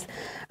business.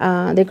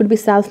 They could be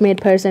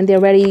self-made person. They're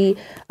very,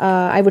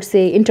 I would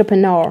say,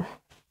 entrepreneur.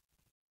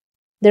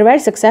 They're very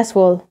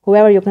successful,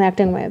 whoever you're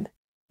connecting with.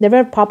 They're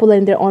very popular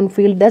in their own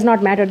field. Does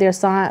not matter their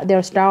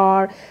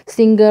star,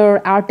 singer,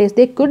 artist.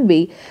 They could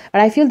be. But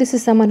I feel this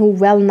is someone who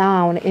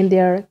well-known in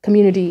their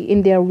community,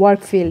 in their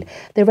work field.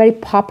 They're very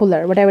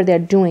popular, whatever they're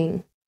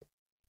doing.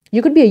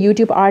 You could be a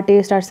YouTube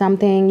artist or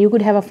something. You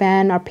could have a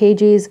fan or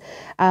pages,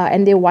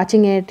 and they're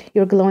watching it.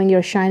 You're glowing,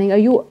 you're shining. Or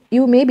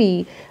you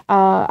maybe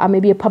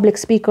maybe a public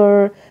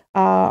speaker,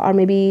 or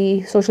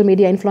maybe social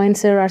media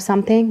influencer or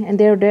something, and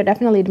they're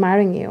definitely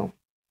admiring you.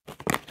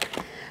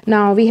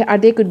 Now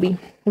they could be.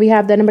 We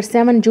have the number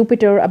 7,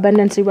 Jupiter,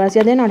 abundance reverse.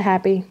 Yeah, they're not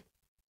happy.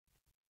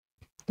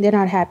 They're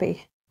not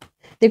happy.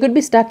 They could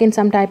be stuck in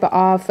some type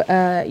of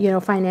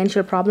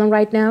financial problem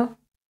right now.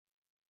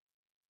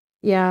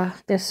 Yeah,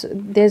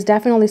 there's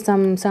definitely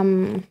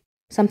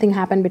something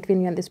happened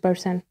between you and this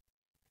person.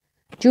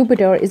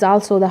 Jupiter is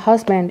also the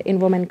husband in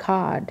woman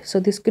card. So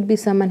this could be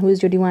someone who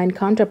is your divine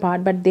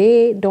counterpart, but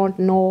they don't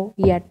know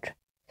yet.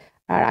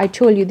 I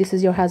told you this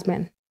is your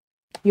husband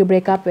you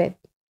break up with.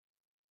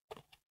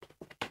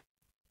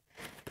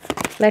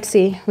 Let's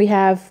see. We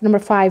have number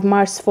 5,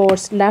 Mars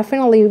force.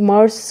 Definitely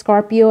Mars,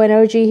 Scorpio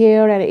energy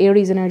here, and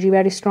Aries energy,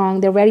 very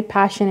strong. They're very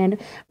passionate,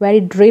 very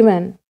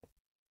driven.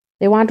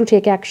 They want to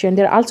take action.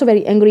 They're also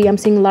very angry. I'm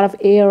seeing a lot of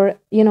air,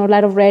 a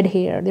lot of red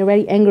here. They're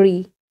very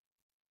angry,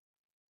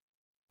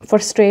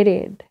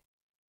 frustrated.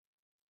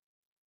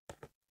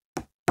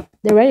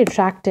 They're very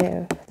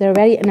attractive. They're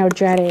very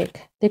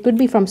energetic. They could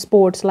be from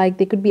sports, like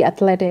they could be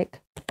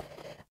athletic.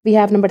 We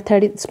have number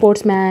 30,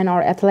 sportsman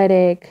or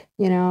athletic,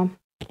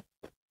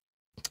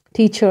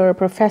 teacher,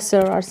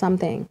 professor or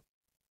something.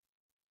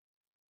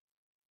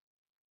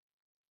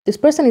 This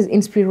person is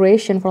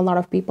inspiration for a lot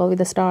of people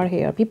with a star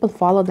here. People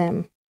follow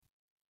them.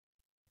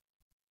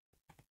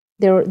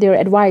 Their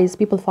advice,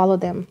 people follow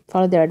them,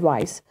 follow their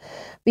advice.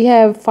 We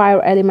have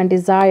fire element,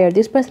 desire.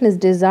 This person is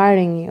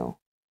desiring you.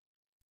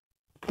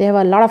 They have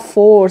a lot of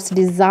force,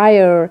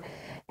 desire,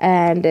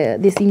 and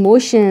these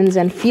emotions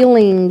and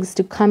feelings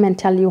to come and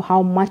tell you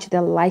how much they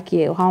like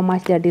you, how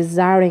much they're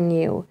desiring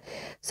you.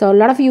 So a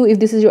lot of you, if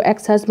this is your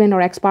ex-husband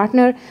or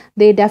ex-partner,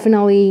 they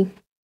definitely,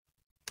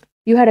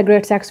 you had a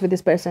great sex with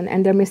this person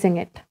and they're missing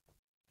it.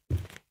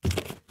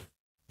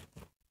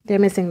 They're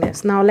missing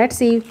this. Now let's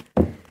see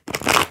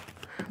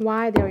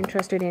why they're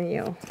interested in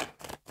you,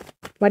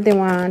 what they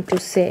want to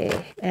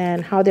say,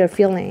 and how they're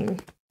feeling.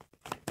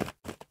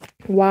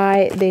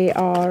 Why they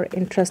are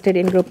interested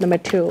in group number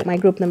 2, my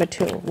group number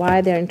 2.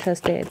 Why they're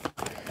interested.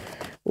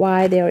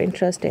 Why they are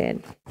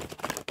interested.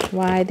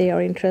 Why they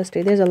are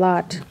interested. There's a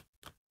lot.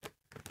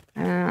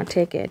 I'll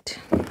take it.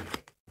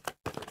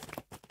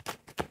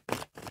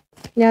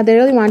 Yeah, they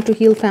really want to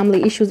heal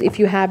family issues if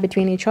you have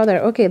between each other.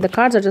 Okay, the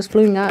cards are just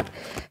flowing up.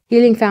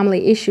 Healing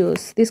family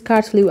issues. These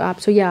cards flew up.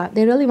 So yeah,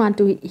 they really want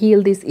to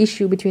heal this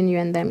issue between you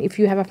and them if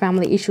you have a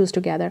family issues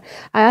together.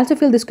 I also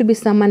feel this could be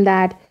someone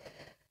that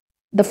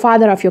the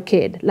father of your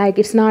kid. Like,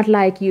 it's not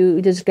like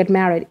you just get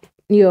married.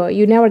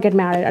 You never get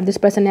married, or this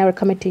person never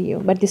commit to you.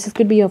 But this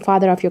could be your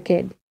father of your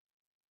kid.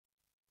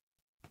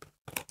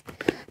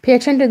 Pay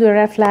attention to the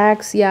red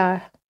flags.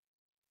 Yeah.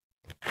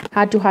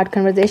 Heart-to-heart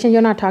conversation.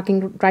 You're not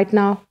talking right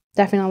now.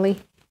 Definitely.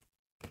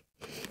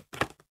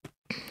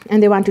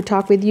 And they want to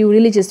talk with you.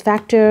 Religious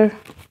factor.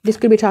 This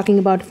could be talking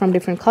about from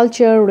different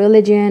culture,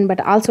 religion, but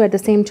also at the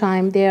same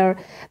time, they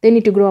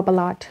need to grow up a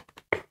lot.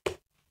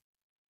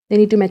 They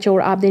need to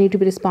mature up. They need to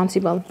be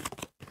responsible.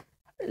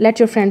 Let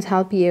your friends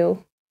help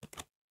you.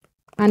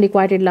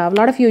 Unrequited love. A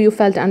lot of you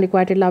felt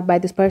unrequited love by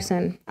this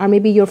person. Or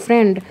maybe your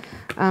friend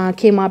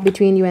came up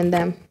between you and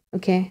them.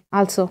 Okay.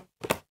 Also,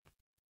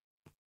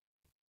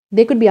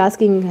 they could be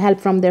asking help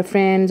from their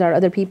friends or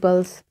other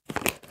people's.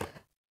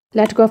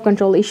 Let go of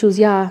control issues.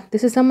 Yeah.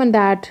 This is someone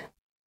that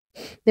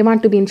they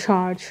want to be in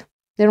charge.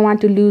 They don't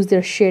want to lose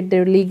their shit,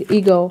 their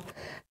ego.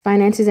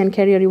 Finances and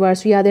career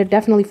reverse. Yeah, they're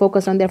definitely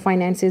focused on their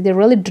finances. They're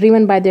really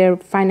driven by their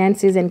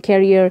finances and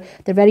career.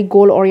 They're very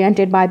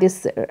goal-oriented by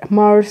this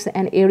Mars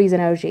and Aries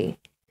energy.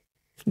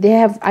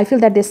 I feel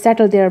that they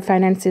settled their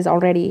finances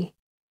already,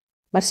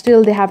 but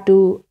still they have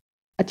to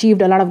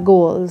achieve a lot of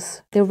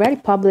goals. They're very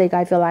public,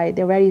 I feel like.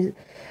 They're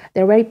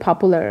very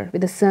popular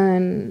with the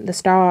sun, the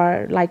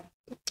star, like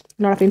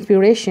a lot of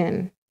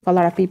inspiration for a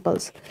lot of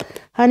people's.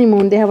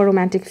 Honeymoon, they have a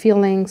romantic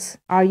feelings,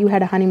 or you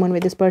had a honeymoon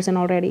with this person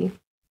already.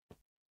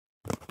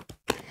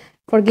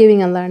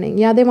 Forgiving and learning.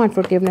 Yeah, they want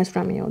forgiveness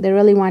from you. They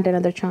really want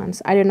another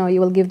chance. I don't know,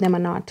 you will give them or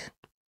not.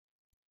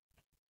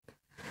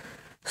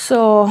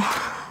 So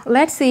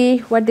let's see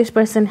what this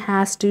person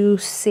has to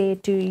say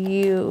to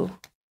you.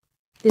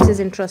 This is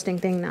interesting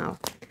thing now.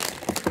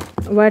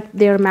 What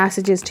their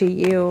message is to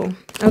you.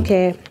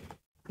 Okay,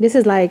 this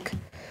is like,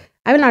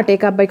 I will not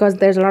take up because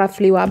there's a lot of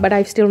flew up, but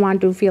I still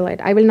want to feel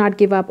it. I will not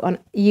give up on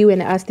you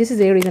and us. This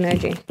is Aries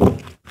energy.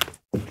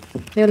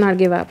 They will not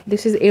give up.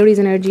 This is Aries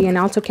energy and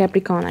also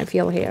Capricorn, I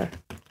feel here.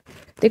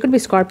 They could be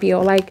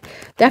Scorpio, like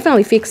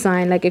definitely fixed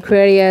sign, like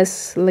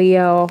Aquarius,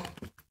 Leo.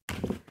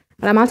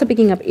 But I'm also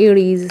picking up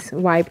Aries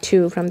vibe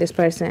too from this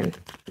person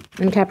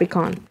and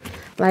Capricorn.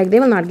 Like, they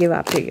will not give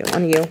up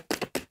on you.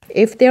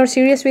 If they're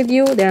serious with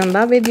you, they're in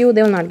love with you,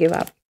 they will not give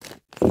up.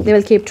 They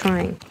will keep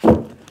trying.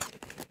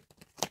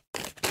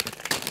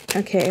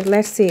 Okay,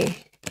 let's see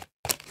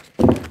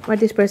what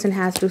this person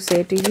has to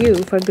say to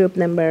you for group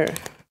number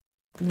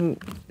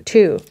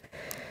 2.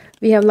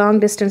 We have long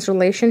distance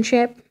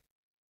relationship.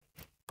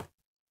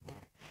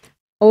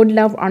 Old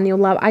love or new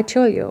love. I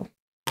tell you,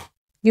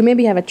 you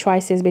maybe have a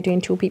choices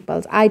between two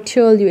peoples. I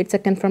tell you, it's a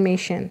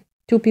confirmation.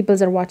 Two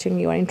peoples are watching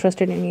you, are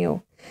interested in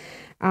you.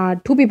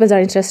 Two peoples are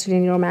interested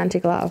in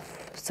romantic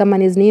love.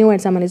 Someone is new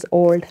and someone is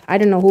old. I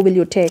don't know who will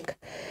you take.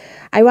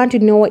 I want to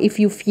know if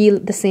you feel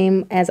the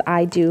same as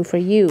I do for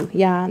you.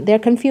 Yeah, they're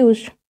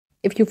confused.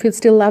 If you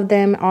still love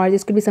them, or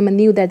this could be someone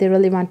new that they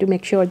really want to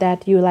make sure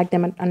that you like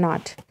them or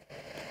not.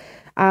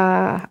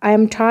 I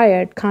am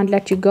tired. Can't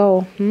let you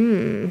go.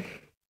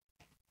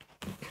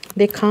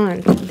 They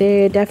can't.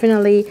 They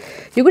definitely...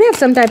 You could have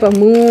some type of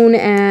moon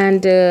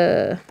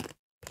and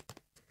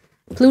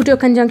Pluto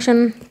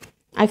conjunction.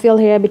 I feel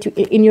here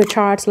in your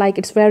charts, like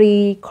it's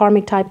very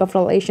karmic type of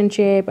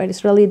relationship, and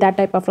it's really that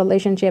type of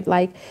relationship,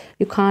 like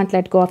you can't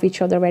let go of each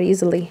other very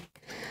easily.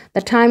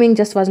 The timing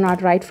just was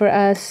not right for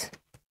us.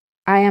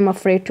 I am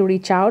afraid to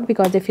reach out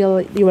because they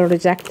feel you will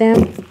reject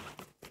them.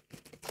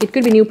 It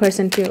could be a new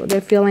person too.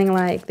 They're feeling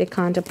like they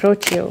can't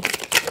approach you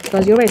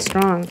because you're very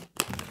strong.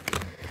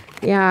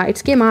 Yeah,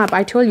 it came up.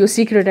 I told you,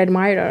 secret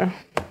admirer.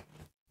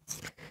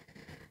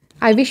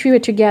 I wish we were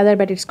together,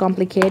 but it's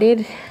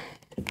complicated.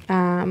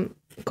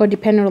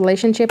 Codependent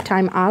relationship,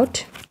 time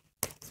out.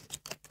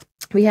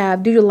 We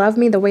have, do you love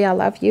me the way I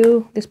love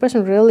you? This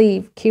person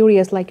really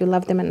curious, like you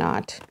love them or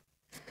not.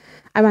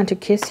 I want to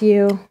kiss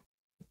you.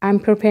 I'm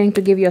preparing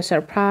to give you a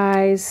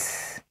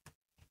surprise.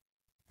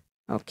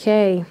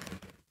 Okay.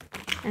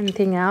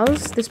 Anything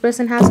else this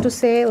person has to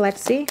say?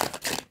 Let's see.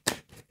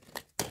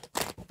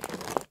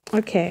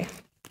 Okay.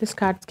 This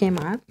card came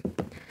up.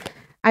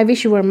 I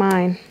wish you were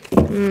mine.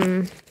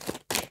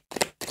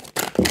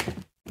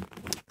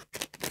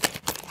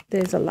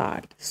 There's a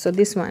lot. So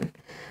this one.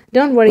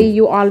 Don't worry,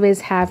 you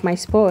always have my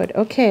support.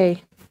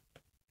 Okay.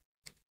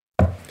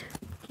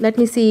 Let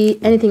me see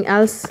anything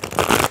else.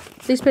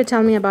 Please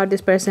tell me about this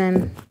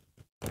person.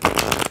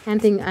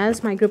 Anything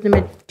else? My group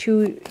number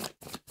 2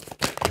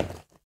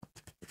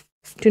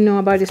 to know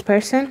about this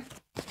person.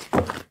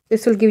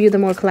 This will give you the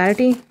more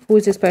clarity. Who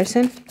is this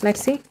person?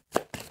 Let's see.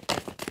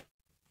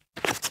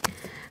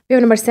 We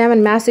have number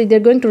 7, message.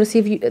 They're going to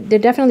receive you. They're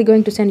definitely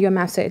going to send you a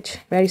message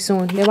very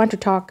soon. They want to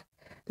talk.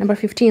 Number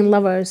 15,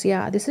 lovers.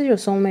 Yeah, this is your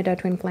soulmate or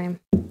twin flame.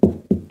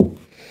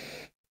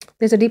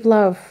 There's a deep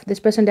love. This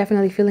person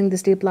definitely feeling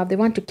this deep love. They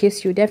want to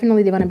kiss you.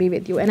 Definitely they want to be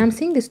with you. And I'm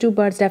seeing these two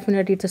birds.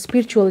 Definitely it's a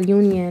spiritual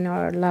union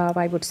or love,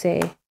 I would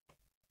say.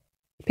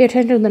 Pay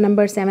attention to the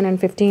numbers 7 and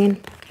 15.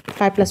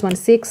 5 plus 1,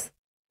 6.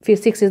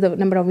 6 is the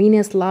number of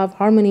Venus, love,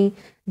 harmony,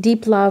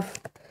 deep love.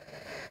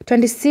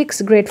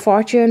 26, great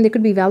fortune. They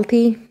could be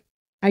wealthy.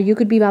 Or you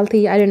could be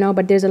wealthy. I don't know.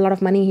 But there's a lot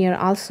of money here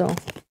also.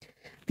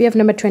 We have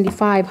number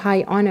 25,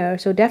 high honor.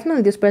 So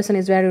definitely this person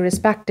is very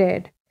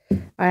respected.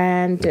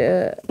 And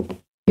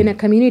in a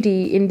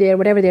community, in their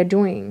whatever they're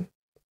doing.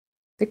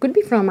 They could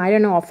be from, I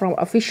don't know, from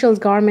officials,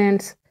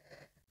 governments.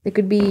 They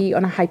could be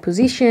on a high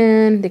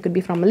position. They could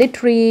be from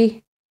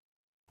military,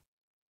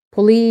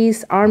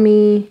 police,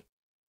 army,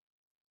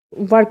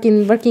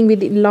 working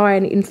with law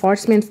and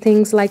enforcement,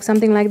 things like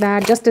something like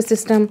that, justice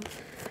system.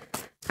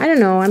 I don't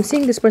know. I'm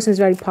seeing this person is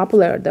very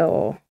popular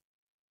though.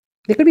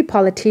 They could be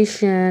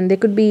politician. They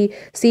could be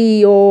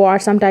CEO or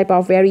some type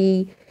of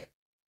very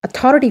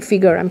authority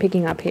figure I'm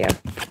picking up here.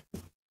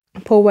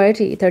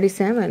 Poverty,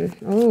 37.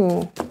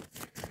 Oh,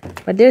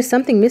 but there's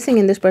something missing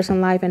in this person's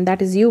life, and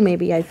that is you,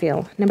 maybe, I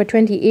feel. Number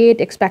 28,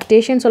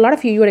 expectation. So a lot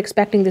of you are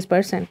expecting this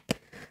person.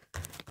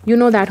 You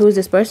know that who is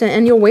this person,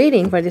 and you're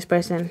waiting for this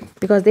person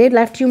because they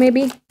left you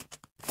maybe,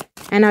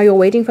 and now you're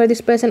waiting for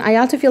this person. I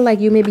also feel like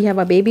you maybe have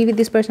a baby with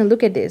this person.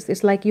 Look at this.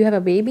 It's like you have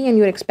a baby and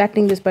you're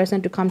expecting this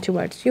person to come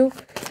towards you.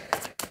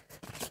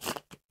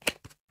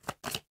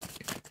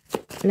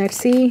 Let's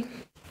see.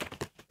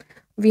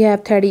 We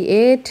have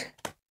 38.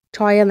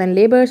 Toil and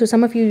labor. So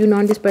some of you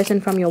know this person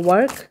from your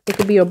work. They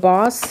could be your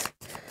boss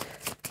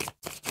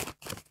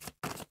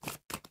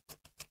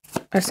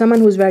or someone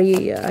who's very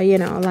you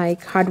know,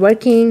 like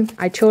hardworking.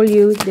 I told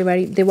you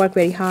they work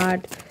very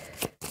hard.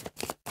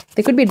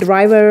 They could be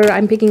driver.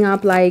 I'm picking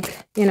up, like,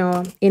 you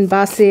know, in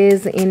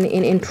buses,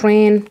 in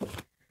train.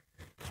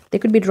 They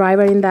could be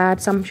driver in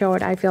that, some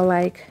sort, I feel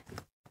like,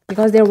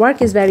 because their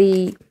work is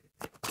very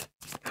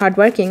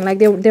hardworking. Like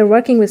they're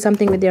working with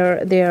something with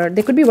their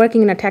they could be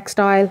working in a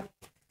textile.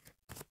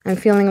 I'm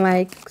feeling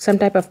like some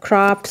type of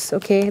crafts,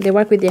 okay? They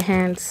work with their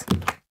hands.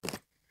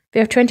 We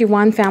have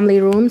 21 family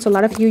rooms. So a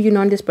lot of you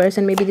know this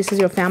person. Maybe this is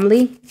your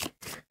family.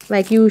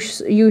 Like you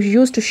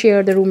used to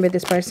share the room with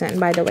this person,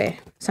 by the way.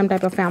 Some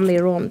type of family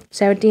room.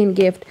 17,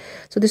 gift.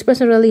 So this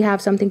person really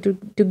have something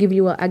to give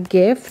you a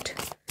gift.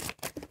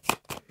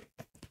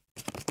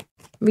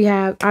 We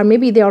have, or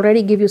maybe they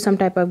already give you some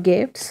type of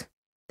gifts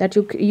that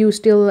you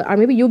still, or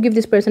maybe you give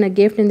this person a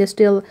gift and they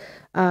still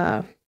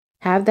have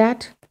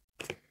that.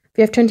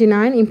 We have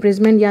 29,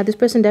 imprisonment. Yeah, this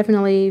person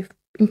definitely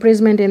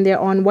imprisonment in their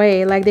own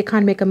way. Like they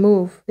can't make a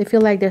move. They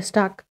feel like they're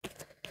stuck.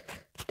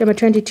 Number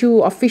 22,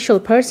 official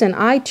person.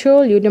 I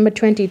told you, number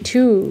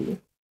 22.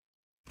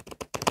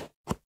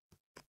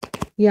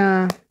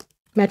 Yeah,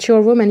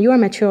 mature woman. You are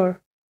mature.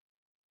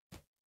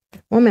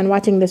 Woman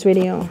watching this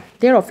video.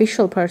 They're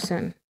official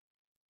person.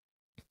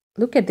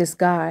 Look at this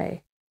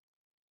guy.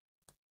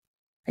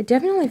 I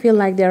definitely feel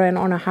like they're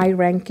on a high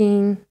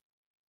ranking.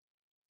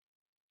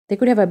 They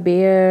could have a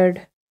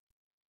beard.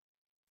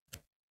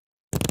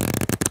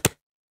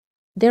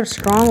 They're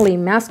strongly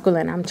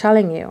masculine, I'm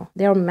telling you.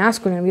 They're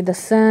masculine with the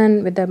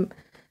sun, with the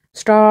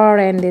star,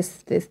 and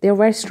this. They're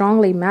very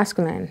strongly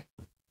masculine.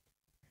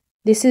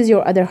 This is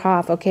your other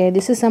half, okay?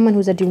 This is someone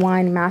who's a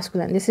divine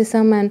masculine. This is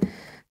someone,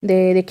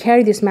 they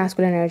carry this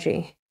masculine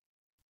energy.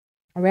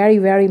 Very,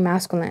 very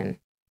masculine.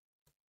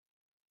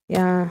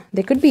 Yeah,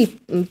 they could be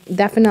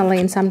definitely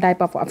in some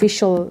type of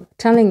official,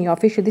 telling you,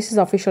 official, this is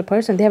official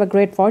person. They have a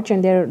great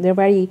fortune. They're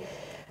very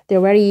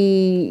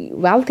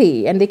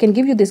wealthy, and they can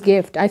give you this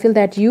gift. I feel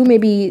that you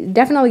maybe,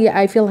 definitely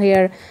I feel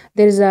here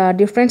there's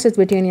differences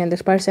between you and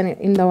this person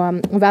in the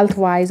wealth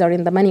wise or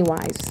in the money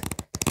wise,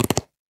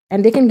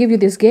 and they can give you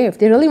this gift.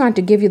 They really want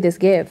to give you this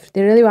gift.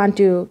 They really want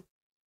to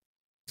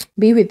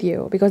be with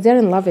you because they're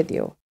in love with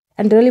you,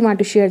 and they really want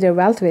to share their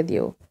wealth with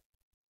you.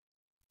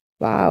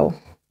 Wow,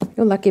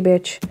 you're lucky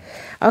bitch.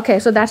 Okay,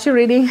 so that's your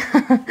reading.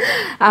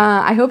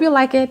 I hope you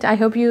like it. I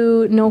hope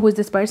you know who's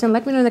this person.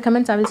 Let me know in the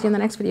comments. I will see you in the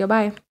next video.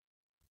 Bye.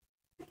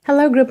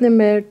 Hello, group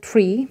number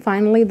 3.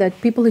 Finally, the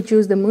people who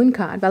choose the moon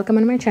card. Welcome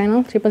on my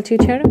channel, 222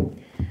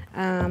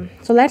 Tarot.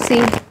 So let's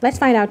see. Let's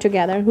find out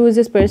together who is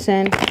this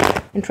person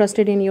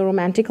interested in you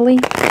romantically,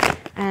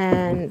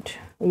 and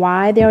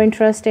why they're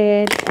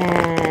interested,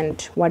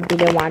 and what do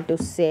they want to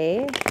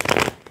say,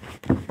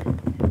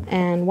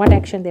 and what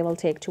action they will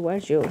take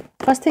towards you.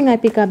 First thing I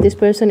pick up, this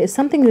person is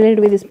something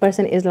related with this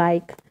person is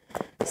like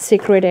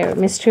secretive,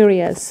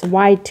 mysterious,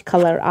 white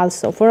color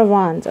also. 4 of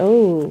Wands.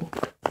 Oh.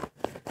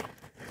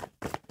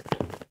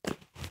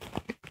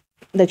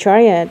 The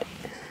Chariot.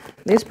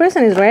 This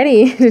person is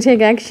ready to take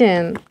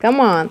action.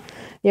 Come on.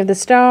 You have the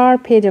Star,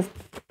 Page of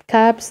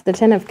Cups, the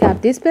 10 of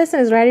Cups. This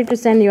person is ready to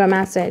send you a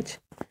message.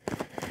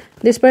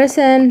 This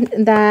person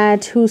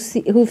that who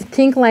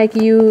think like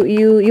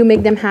you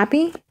make them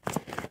happy,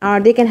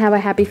 or they can have a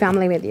happy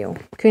family with you.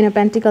 Queen of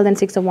Pentacles and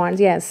 6 of Wands.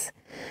 Yes.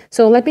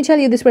 So let me tell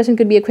you, this person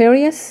could be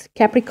Aquarius,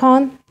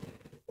 Capricorn.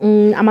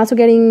 I'm also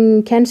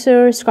getting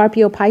Cancer,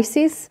 Scorpio,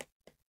 Pisces,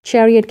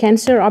 Chariot,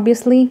 Cancer,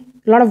 obviously.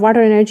 A lot of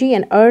water energy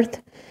and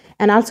earth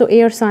and also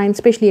air sign,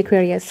 especially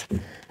Aquarius.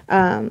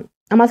 I'm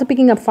also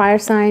picking up fire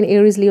sign,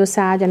 Aries, Leo,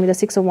 Sag, and with the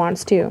Six of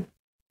Wands too.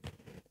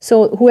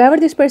 So whoever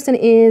this person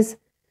is,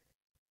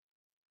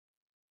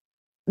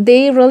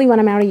 they really want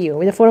to marry you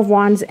with the Four of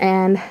Wands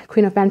and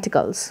Queen of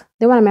Pentacles.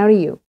 They want to marry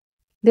you.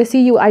 They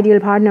see you ideal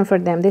partner for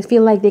them. They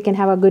feel like they can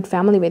have a good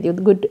family with you.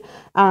 Good,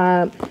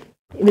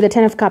 with the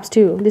Ten of Cups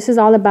too. This is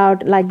all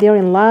about like they're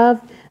in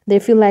love. They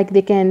feel like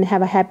they can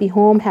have a happy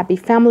home, happy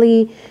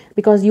family,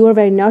 because you are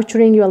very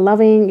nurturing, you're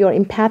loving, you're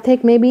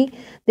empathic maybe.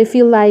 They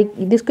feel like,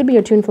 this could be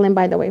your twin flame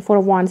by the way, Four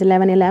of Wands,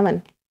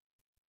 11-11.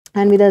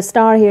 And with a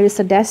star here, it's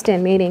a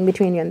destined meeting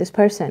between you and this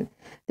person.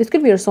 This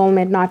could be your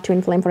soulmate, not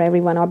twin flame for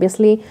everyone,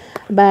 obviously.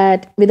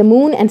 But with the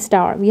moon and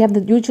star, we have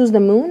you choose the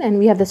moon and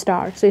we have the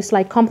star. So it's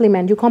like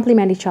you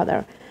complement each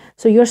other.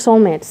 So you're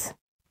soulmates.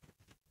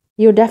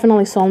 You're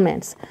definitely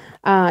soulmates.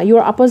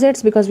 You're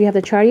opposites because we have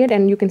the Chariot,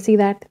 and you can see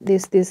that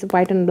this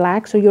white and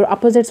black. So you're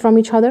opposites from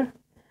each other.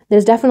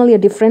 There's definitely a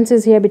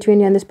differences here between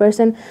you and this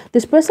person.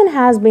 This person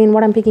has been,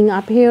 what I'm picking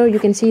up here, you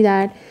can see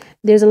that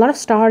there's a lot of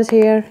stars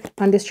here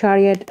on this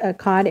Chariot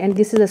card, and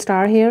this is a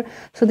star here.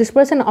 So this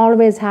person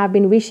always have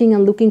been wishing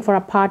and looking for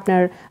a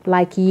partner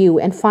like you.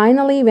 And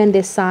finally, when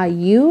they saw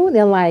you,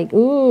 they're like,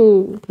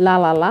 ooh, la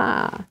la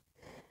la.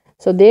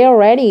 So they are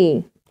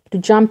ready to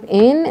jump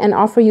in and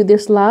offer you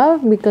this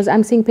love, because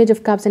I'm seeing Page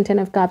of Cups and Ten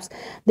of Cups.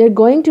 They're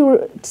going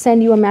to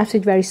send you a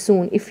message very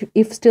soon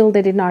if still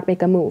they did not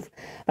make a move.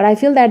 But I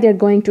feel that they're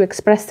going to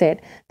express it.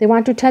 They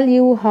want to tell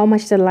you how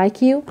much they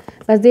like you,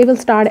 but they will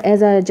start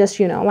as a just,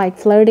 like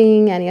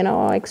flirting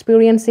and,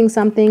 experiencing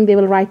something. They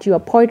will write you a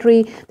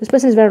poetry. This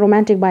person is very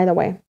romantic, by the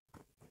way.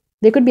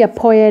 They could be a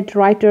poet,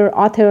 writer,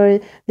 author.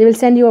 They will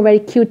send you a very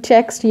cute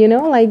text,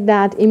 like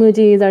that,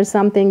 emojis or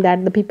something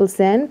that the people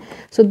send.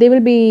 So they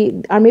will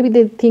be, or maybe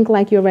they think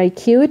like you're very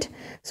cute.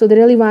 So they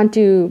really want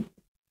to,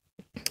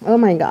 oh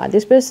my God,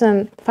 this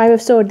person, Five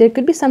of Swords, there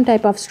could be some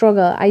type of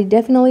struggle. I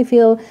definitely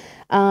feel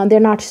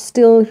they're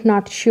still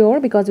not sure,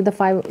 because with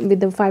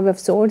the Five of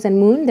Swords and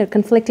Moon, they're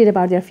conflicted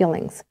about their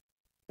feelings.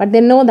 But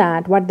they know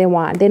that what they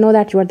want. They know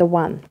that you are the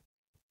one.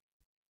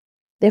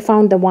 They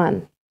found the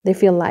one. They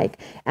feel like,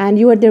 and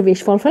you are their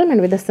wish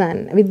fulfillment with the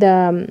sun, with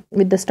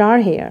the star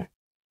here.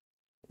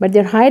 But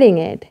they're hiding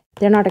it.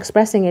 They're not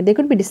expressing it. They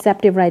could be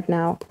deceptive right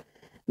now,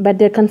 but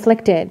they're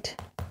conflicted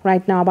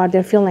right now about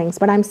their feelings.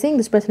 But I'm seeing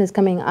this person is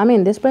coming. I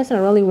mean, this person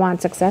really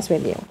wants success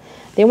with you.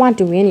 They want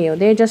to win you.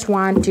 They just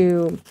want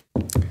to.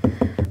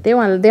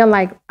 They're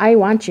like, I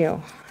want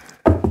you.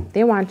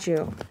 They want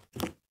you.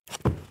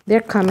 They're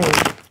coming.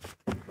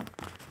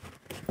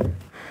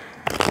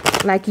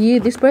 Like you,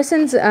 this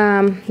person's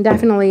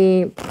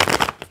definitely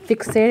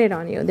fixated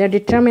on you. They're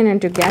determined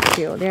to get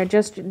you.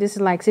 This is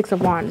like Six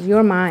of Wands.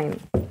 You're mine.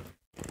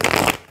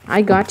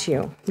 I got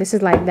you. This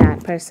is like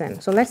that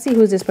person. So let's see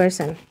who's this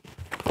person.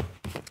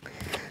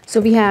 So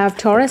we have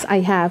Taurus.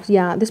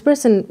 This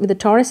person with the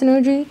Taurus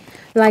energy,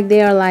 like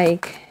they are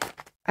like,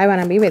 I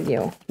want to be with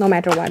you no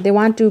matter what. They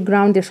want to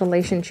ground this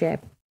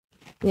relationship.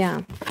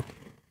 Yeah.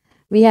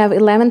 We have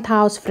 11th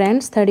house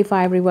friends,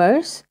 35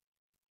 reverse.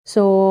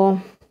 So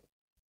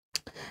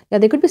yeah,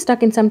 they could be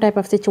stuck in some type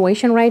of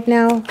situation right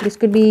now. This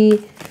could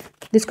be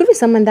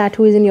someone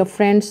who is in your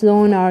friend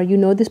zone,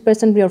 or this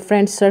person from your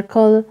friend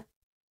circle.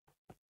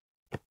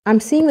 I'm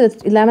seeing that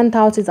 11th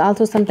house is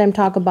also sometimes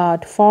talk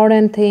about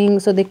foreign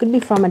things. So they could be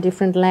from a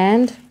different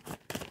land.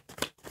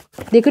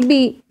 You could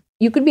be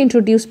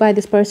introduced by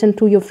this person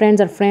to your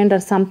friends or friend or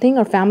something,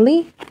 or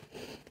family.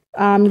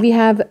 We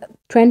have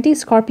 20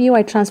 Scorpio.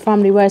 I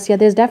transform reverse. Yeah,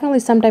 there's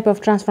definitely some type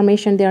of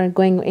transformation they are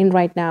going in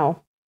right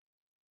now.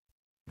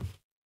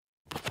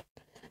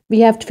 We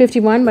have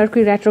 51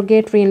 Mercury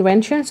retrograde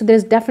reinvention. So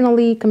there's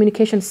definitely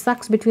communication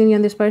sucks between you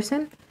and this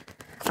person.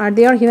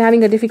 They are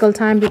having a difficult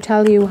time to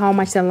tell you how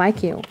much they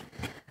like you.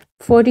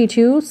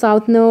 42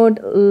 South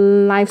Node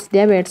life's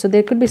debit. So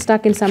they could be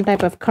stuck in some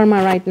type of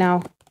karma right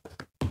now.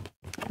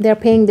 They're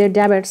paying their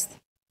debits,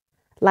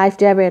 life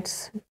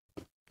debits.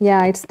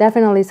 Yeah, it's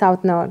definitely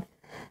South Node.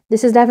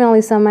 This is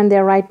definitely someone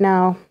they're right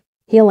now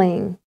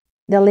healing.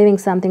 They're living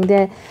something.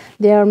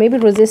 They are maybe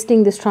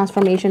resisting this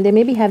transformation. They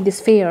maybe have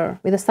this fear.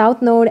 With the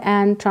South Node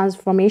and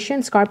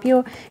transformation,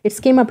 Scorpio, it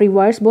came up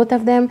reverse, both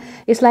of them.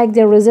 It's like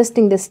they're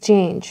resisting this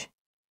change.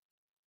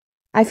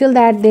 I feel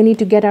that they need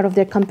to get out of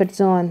their comfort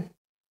zone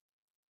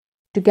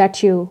to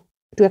get you,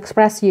 to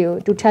express you,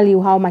 to tell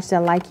you how much they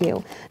like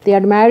you. They're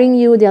admiring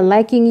you, they're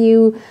liking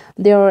you,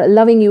 they're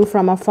loving you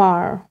from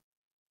afar.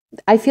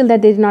 I feel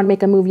that they did not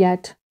make a move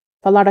yet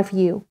for a lot of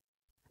you.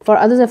 For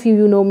others of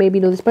you, maybe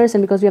know this person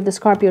because we have the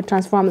Scorpio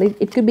transform.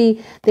 It could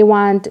be they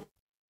want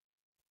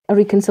a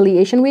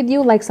reconciliation with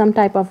you, like some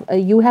type of,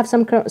 you have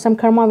some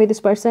karma with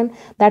this person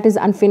that is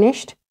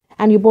unfinished,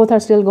 and you both are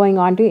still going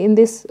on in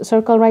this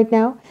circle right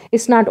now.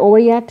 It's not over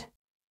yet.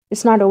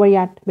 It's not over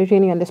yet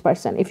between you and this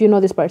person, if you know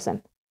this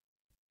person.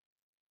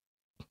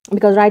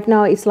 Because right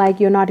now, it's like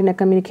you're not in a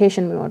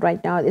communication mode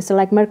right now. It's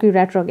like Mercury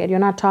retrograde. You're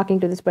not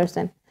talking to this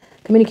person.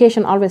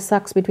 Communication always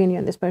sucks between you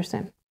and this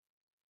person.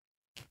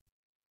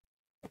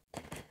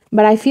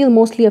 But I feel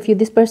mostly of you,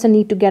 this person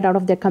need to get out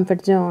of their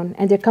comfort zone,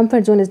 and their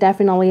comfort zone is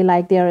definitely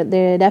like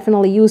they're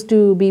definitely used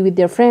to be with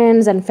their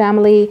friends and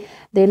family.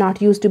 They're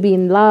not used to be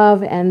in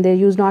love, and they're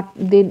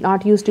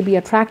not used to be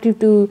attractive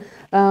to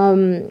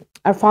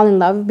or fall in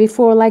love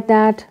before like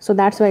that. So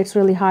that's why it's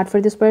really hard for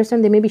this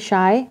person. They may be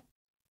shy.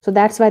 So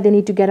that's why they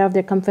need to get out of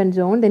their comfort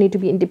zone. They need to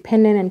be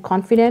independent and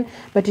confident.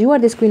 But you are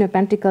this Queen of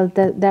Pentacles.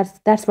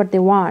 That's what they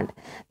want.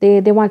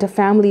 They want a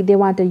family. They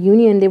want a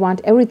union. They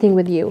want everything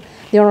with you.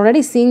 They're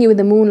already seeing you with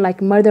the moon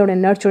like mother and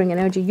nurturing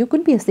energy. You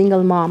could be a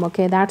single mom.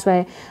 Okay, that's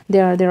why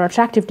they're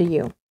attractive to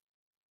you,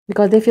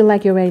 because they feel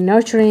like you're very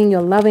nurturing.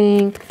 You're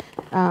loving.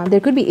 There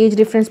could be age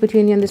difference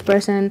between you and this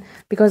person,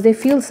 because they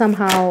feel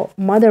somehow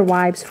mother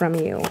vibes from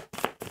you.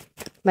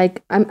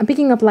 Like I'm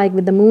picking up like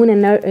with the moon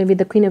and with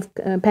the Queen of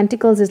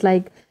Pentacles is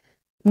like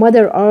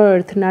Mother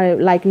Earth,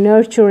 like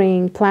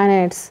nurturing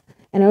planets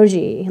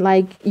energy.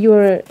 Like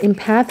you're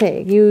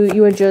empathic.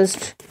 You are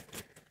just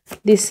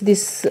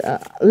this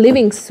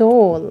living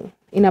soul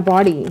in a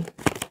body.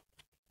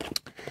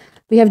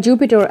 We have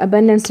Jupiter,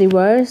 abundance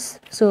reverse.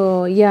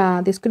 So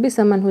yeah, this could be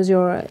someone who's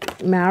your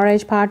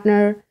marriage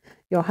partner,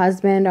 your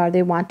husband, or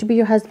they want to be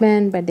your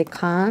husband, but they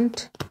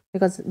can't,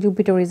 because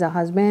Jupiter is a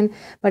husband.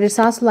 But it's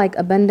also like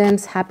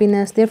abundance,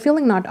 happiness. They're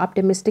feeling not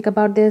optimistic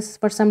about this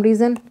for some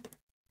reason.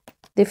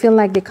 They feel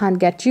like they can't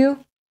get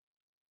you,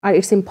 or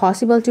it's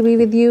impossible to be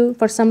with you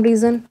for some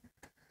reason.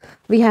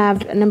 We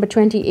have number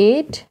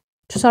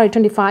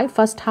 25,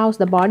 first house,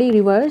 the body,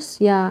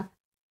 reverse. Yeah.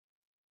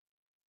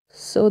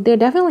 So they're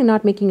definitely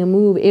not making a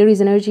move.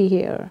 Aries energy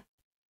here.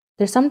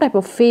 There's some type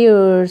of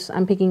fears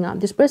I'm picking up.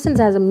 This person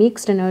has a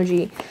mixed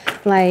energy,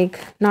 like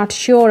not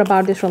sure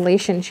about this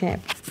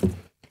relationship.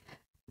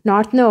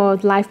 Not know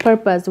life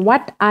purpose.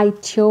 What I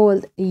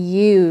told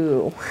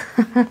you.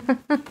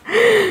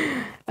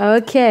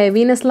 Okay,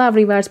 Venus love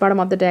reverse, bottom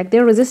of the deck.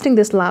 They're resisting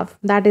this love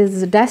that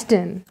is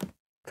destined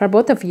for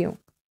both of you.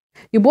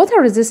 You both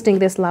are resisting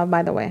this love,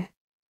 by the way.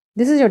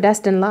 This is your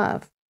destined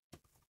love.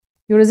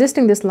 You're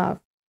resisting this love.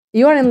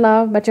 You are in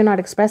love, but you're not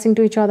expressing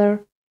to each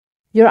other.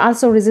 You're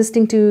also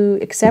resisting to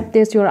accept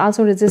this. You're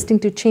also resisting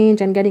to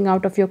change and getting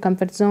out of your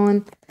comfort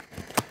zone.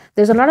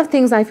 There's a lot of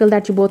things I feel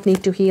that you both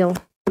need to heal.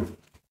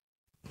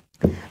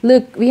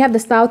 Look, we have the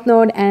South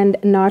Node and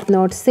North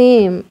Node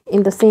same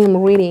in the same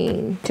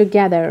reading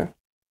together.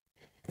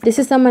 This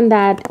is someone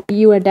that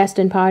you are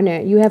destined partner.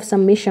 You have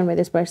some mission with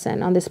this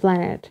person on this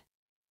planet.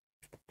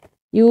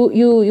 You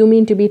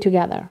mean to be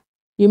together.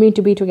 You mean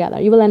to be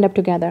together. You will end up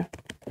together.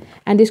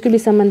 And this could be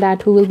someone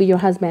that who will be your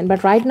husband.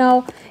 But right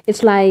now,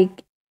 it's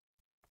like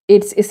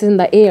it's in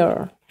the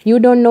air. You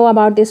don't know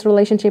about this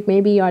relationship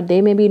maybe, or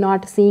they may be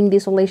not seeing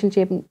this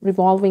relationship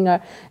revolving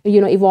or,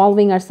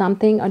 evolving or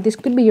something. Or this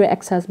could be your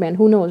ex-husband.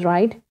 Who knows,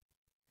 right?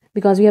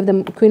 Because we have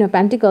the Queen of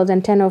Pentacles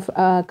and 10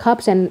 of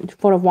Cups and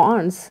 4 of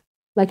Wands.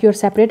 Like you're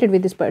separated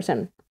with this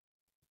person.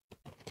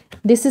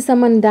 This is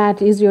someone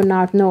that is your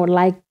North Node,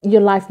 like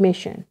your life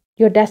mission.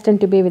 You're destined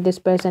to be with this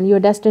person.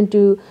 You're destined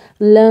to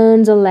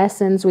learn the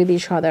lessons with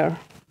each other.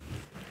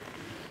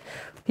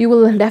 You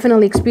will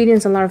definitely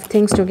experience a lot of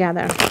things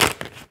together.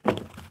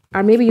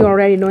 Or maybe you're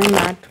already knowing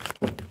that.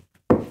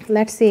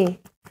 Let's see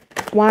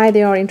why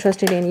they are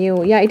interested in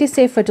you. Yeah, it is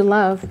safer to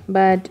love,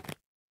 but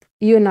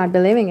you're not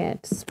believing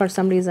it for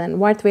some reason.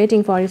 Worth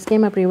waiting for. It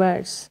came up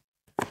reverse.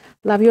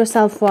 Love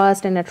yourself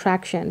first and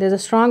attraction. There's a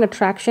strong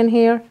attraction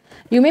here.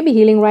 You may be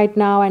healing right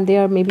now, and they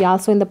are maybe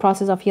also in the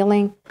process of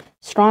healing.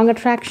 Strong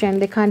attraction.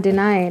 They can't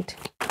deny it.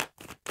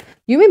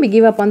 You may be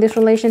give up on this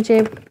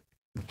relationship,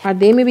 or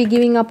they may be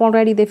giving up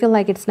already. They feel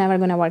like it's never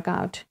going to work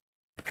out.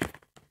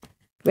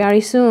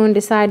 Very soon,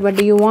 decide what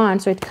do you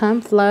want. So it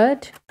comes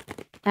flirt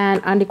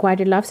and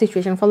unrequited love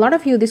situation. For a lot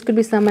of you, this could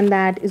be someone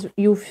that is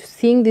you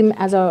seeing them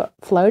as a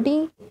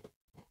flirty,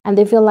 and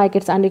they feel like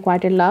it's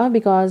unrequited love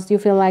because you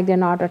feel like they're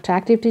not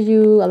attractive to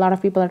you. A lot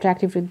of people are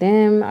attractive to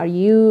them or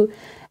you,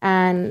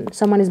 and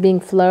someone is being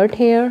flirt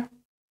here.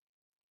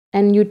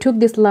 And you took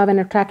this love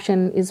and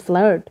attraction is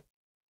flirt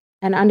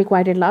and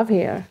unrequited love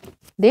here.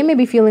 They may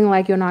be feeling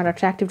like you're not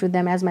attractive to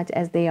them as much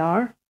as they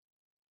are.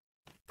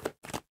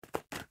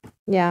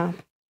 Yeah.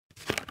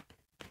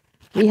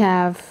 We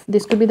have,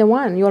 this could be the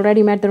one. You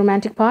already met the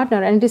romantic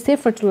partner, and it is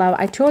safer to love.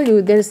 I told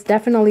you, there's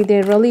definitely,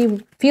 they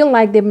really feel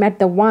like they met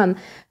the one,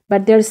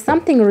 but there's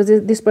something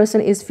this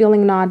person is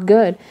feeling not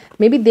good.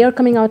 Maybe they're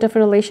coming out of a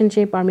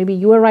relationship, or maybe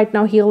you are right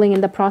now healing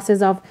in the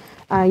process of,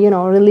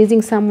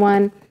 releasing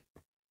someone,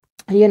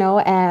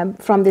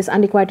 from this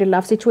unrequited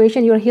love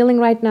situation. You're healing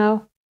right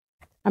now.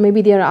 Or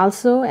maybe they're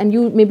also, and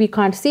you maybe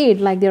can't see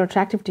it, like they're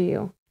attractive to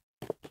you.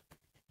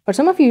 For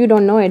some of you, you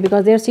don't know it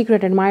because they're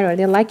secret admirer.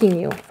 They're liking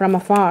you from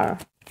afar.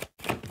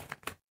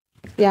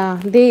 Yeah,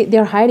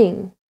 they're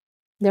hiding.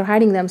 They're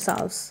hiding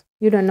themselves.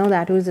 You don't know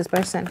that. Who is this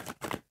person?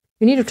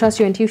 You need to trust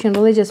your intuition,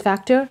 religious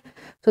factor.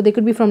 So they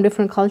could be from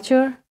different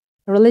culture,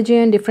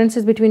 religion,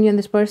 differences between you and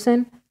this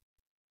person.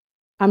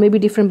 Or maybe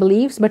different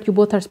beliefs, but you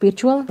both are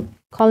spiritual.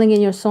 Calling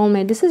in your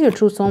soulmate. This is your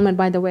true soulmate,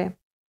 by the way.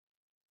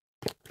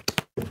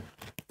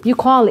 You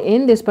call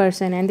in this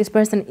person, and this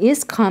person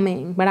is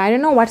coming. But I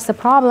don't know what's the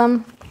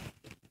problem.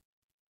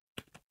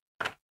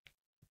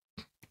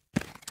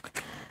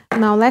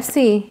 Now let's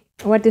see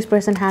what this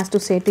person has to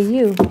say to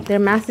you. Their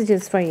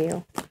messages for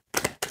you.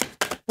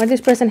 What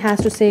this person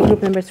has to say,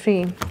 group number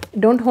 3.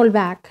 Don't hold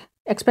back.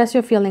 Express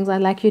your feelings. I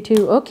like you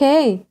too.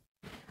 Okay.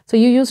 So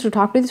you used to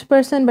talk to this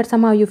person, but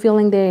somehow you're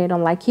feeling they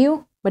don't like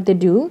you, but they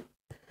do.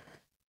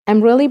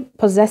 I'm really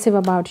possessive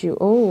about you.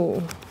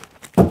 Oh.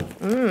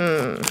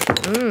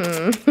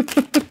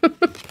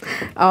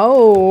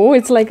 Oh,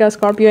 it's like a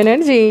Scorpio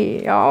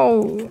energy.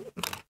 Oh.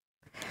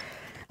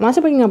 I'm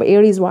also bringing up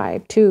Aries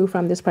vibe too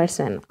from this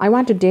person. I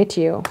want to date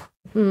you.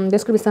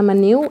 This could be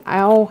someone new.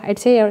 I'd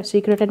say a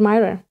secret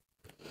admirer.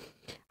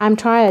 I'm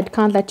tired,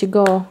 can't let you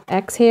go.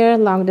 Ex here,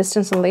 long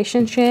distance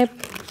relationship.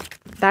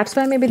 That's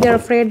why maybe they're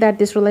afraid that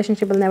this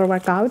relationship will never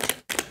work out.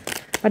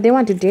 But they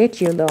want to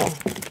date you though.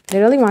 They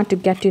really want to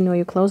get to know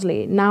you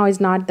closely. Now is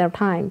not their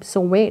time,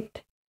 so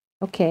wait.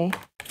 Okay.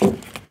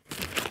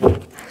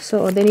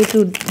 So they need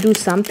to do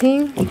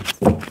something.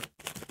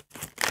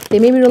 They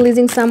may be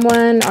releasing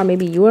someone, or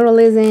maybe you are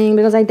releasing,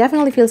 because I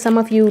definitely feel some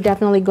of you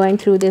definitely going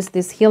through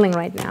this healing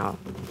right now.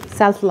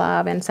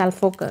 Self-love and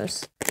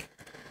self-focus.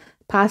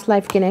 Past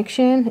life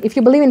connection. If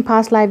you believe in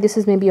past life, this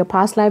is maybe your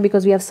past life,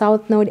 because we have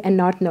South Node and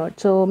North Node.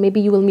 So maybe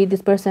you will meet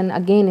this person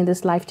again in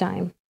this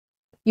lifetime.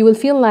 You will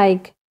feel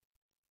like,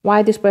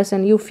 why this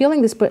person? You're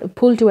feeling this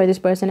pull toward this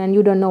person and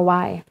you don't know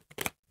why.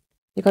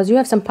 Because you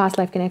have some past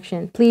life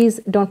connection.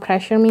 Please don't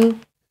pressure me.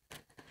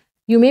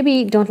 You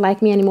maybe don't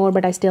like me anymore,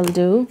 but I still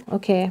do.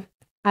 Okay.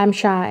 I'm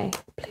shy.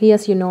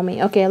 Yes, you know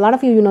me. Okay, a lot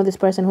of you know this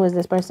person. Who is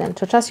this person?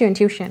 So trust your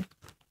intuition.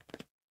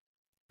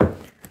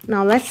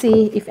 Now let's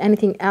see if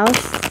anything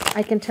else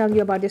I can tell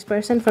you about this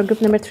person for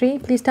group number 3.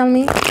 Please tell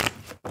me.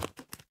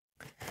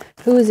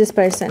 Who is this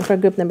person for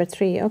group number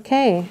 3?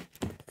 Okay.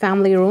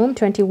 Family room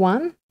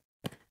 21.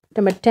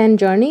 Number 10,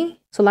 journey.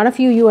 So a lot of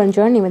you are in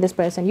journey with this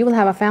person. You will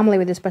have a family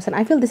with this person.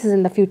 I feel this is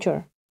in the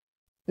future.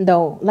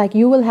 Though, like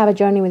you will have a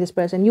journey with this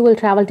person. You will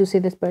travel to see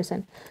this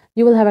person.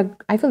 You will have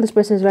I feel this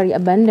person is very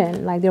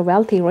abundant. Like they're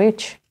wealthy,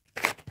 rich.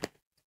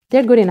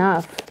 They're good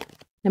enough.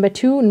 Number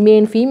 2,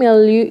 main female.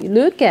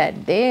 Look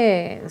at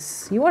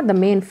this. You are the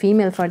main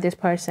female for this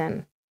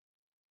person.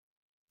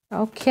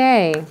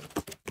 Okay.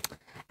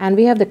 And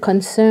we have the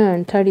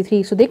concern,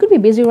 33. So they could be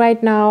busy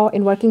right now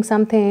in working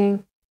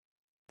something.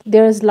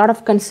 There's a lot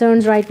of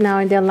concerns right now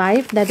in their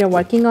life that they're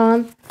working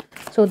on.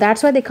 So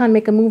that's why they can't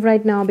make a move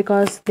right now,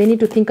 because they need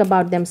to think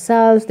about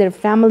themselves, their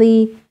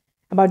family,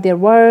 about their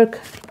work.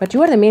 But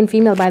you are the main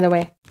female, by the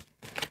way.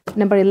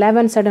 Number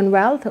 11, sudden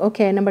wealth.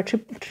 Okay, number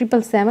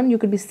 777. You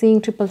could be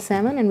seeing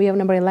 777, and we have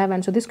number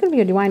 11. So this could be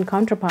your divine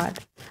counterpart.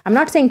 I'm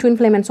not saying twin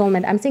flame and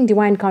soulmate. I'm saying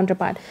divine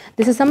counterpart.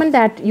 This is someone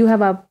that you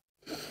have a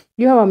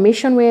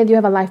mission with, you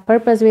have a life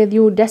purpose with,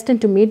 you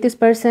destined to meet this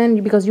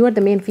person because you are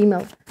the main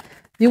female.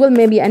 You will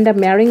maybe end up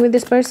marrying with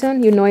this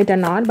person. You know it or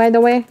not, by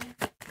the way.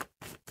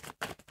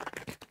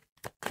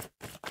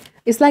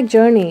 It's like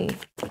journey.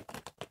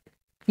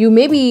 You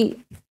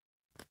maybe,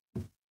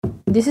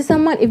 this is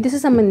someone, if this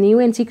is someone new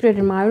and secret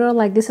admirer,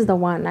 like this is the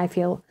one, I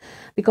feel.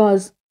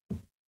 Because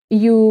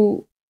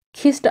you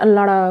kissed a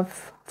lot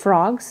of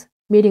frogs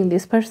meeting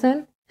this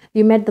person.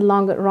 You met the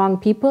wrong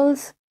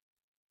peoples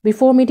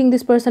before meeting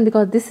this person,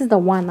 because this is the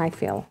one, I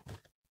feel.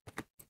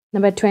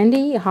 Number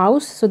 20,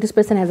 house. So this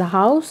person has a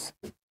house.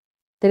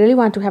 They really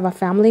want to have a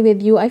family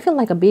with you. I feel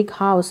like a big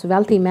house,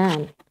 wealthy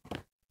man.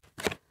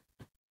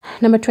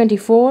 Number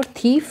 24,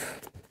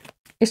 thief.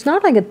 It's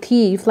not like a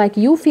thief. Like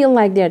you feel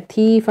like they're a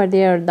thief or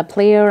they're the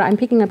player. I'm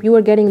picking up, you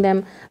are getting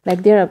them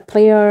like they're a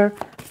player,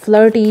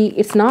 flirty.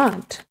 It's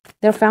not.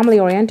 They're family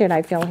oriented,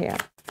 I feel here.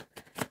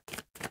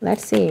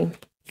 Let's see.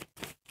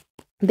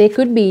 They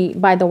could be,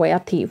 by the way, a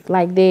thief.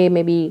 Like they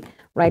may be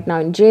right now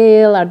in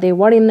jail, or they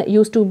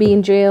used to be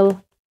in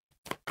jail,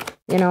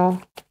 you know,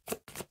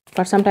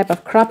 for some type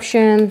of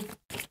corruption,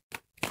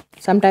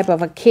 some type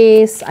of a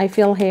case, I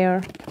feel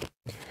here.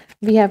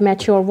 We have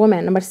mature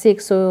woman, number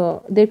 6.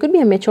 So there could be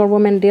a mature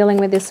woman dealing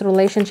with this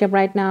relationship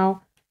right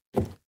now.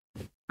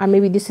 Or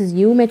maybe this is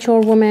you,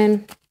 mature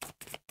woman.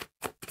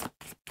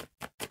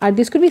 Or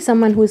this could be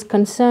someone who is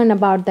concerned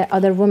about the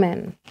other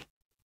woman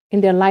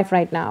in their life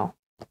right now.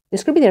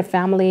 This could be their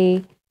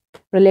family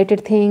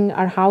related thing,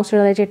 or house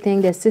related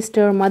thing, their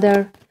sister,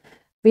 mother.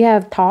 We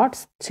have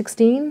thoughts,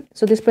 16.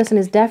 So this person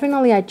is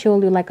definitely, I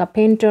told you, like a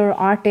painter,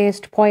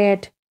 artist,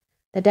 poet.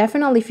 They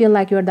definitely feel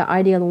like you're the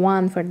ideal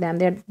one for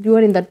them. You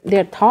are in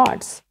their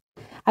thoughts.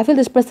 I feel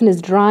this person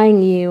is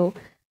drawing you.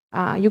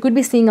 You could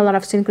be seeing a lot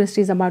of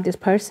synchronicities about this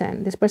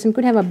person. This person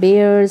could have a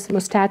bear's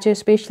mustache,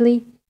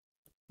 especially.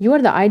 You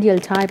are the ideal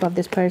type of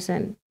this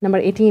person. Number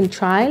 18,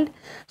 child.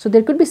 So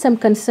there could be some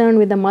concern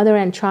with the mother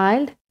and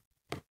child.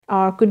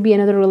 Or could be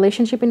another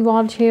relationship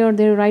involved here.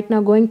 They're right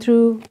now going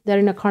through, they're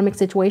in a karmic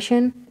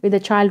situation with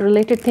a child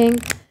related thing.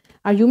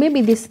 Or you may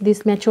be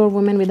this mature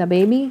woman with a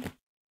baby.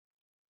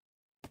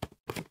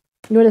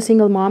 You're the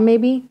single mom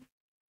maybe.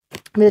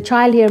 With a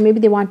child here, maybe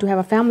they want to have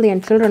a family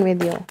and children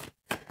with you.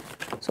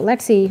 So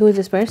let's see, who is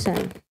this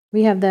person?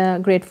 We have the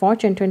great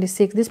fortune,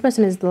 26. This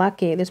person is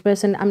lucky. This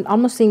person, I'm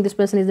almost seeing this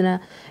person is in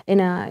a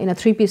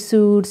 3-piece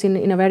suits,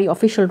 in a very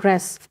official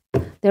dress.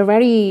 They're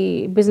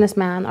very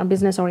businessman or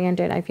business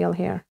oriented, I feel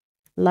here.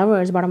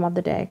 Lovers, bottom of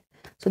the deck.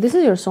 So this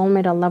is your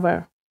soulmate or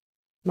lover.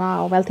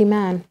 Wow, wealthy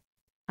man.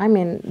 I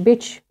mean,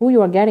 bitch, who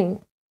you are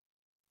getting?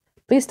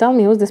 Please tell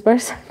me who's this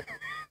person.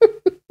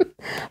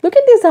 Look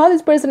at this, how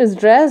this person is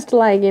dressed,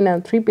 like in a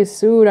three-piece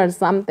suit or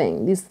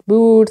something. These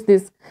boots,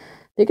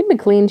 they could be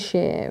clean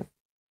shave.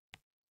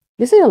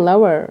 This is a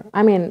lover.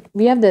 I mean,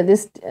 we have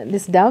this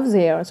doves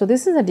here. So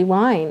this is a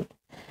divine.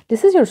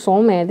 This is your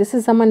soulmate. This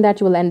is someone that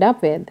you will end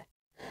up with.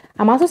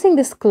 I'm also seeing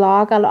this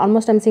clock.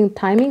 I'm seeing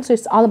timing. So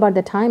it's all about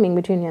the timing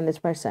between you and this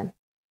person.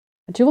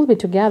 But you will be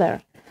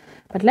together.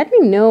 But let me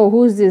know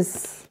who's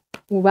this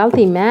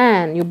wealthy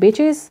man, you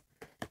bitches.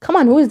 Come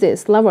on, who is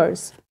this?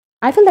 Lovers.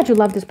 I feel that you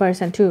love this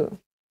person too.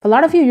 A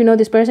lot of you, you know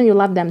this person, you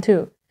love them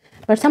too.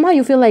 But somehow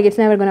you feel like it's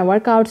never going to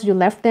work out. So you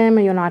left them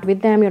and you're not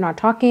with them. You're not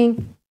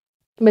talking.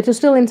 But you're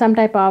still in some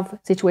type of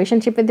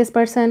situationship with this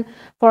person.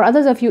 For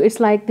others of you, it's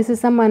like this is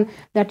someone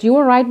that you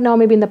are right now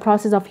maybe in the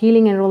process of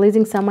healing and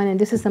releasing someone. And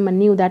this is someone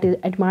new that is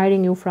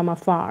admiring you from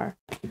afar.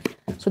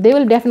 So they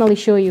will definitely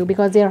show you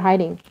because they are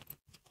hiding.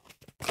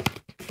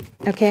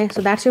 Okay,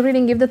 so that's your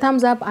reading. Give the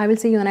thumbs up. I will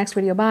see you in the next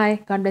video.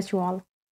 Bye. God bless you all.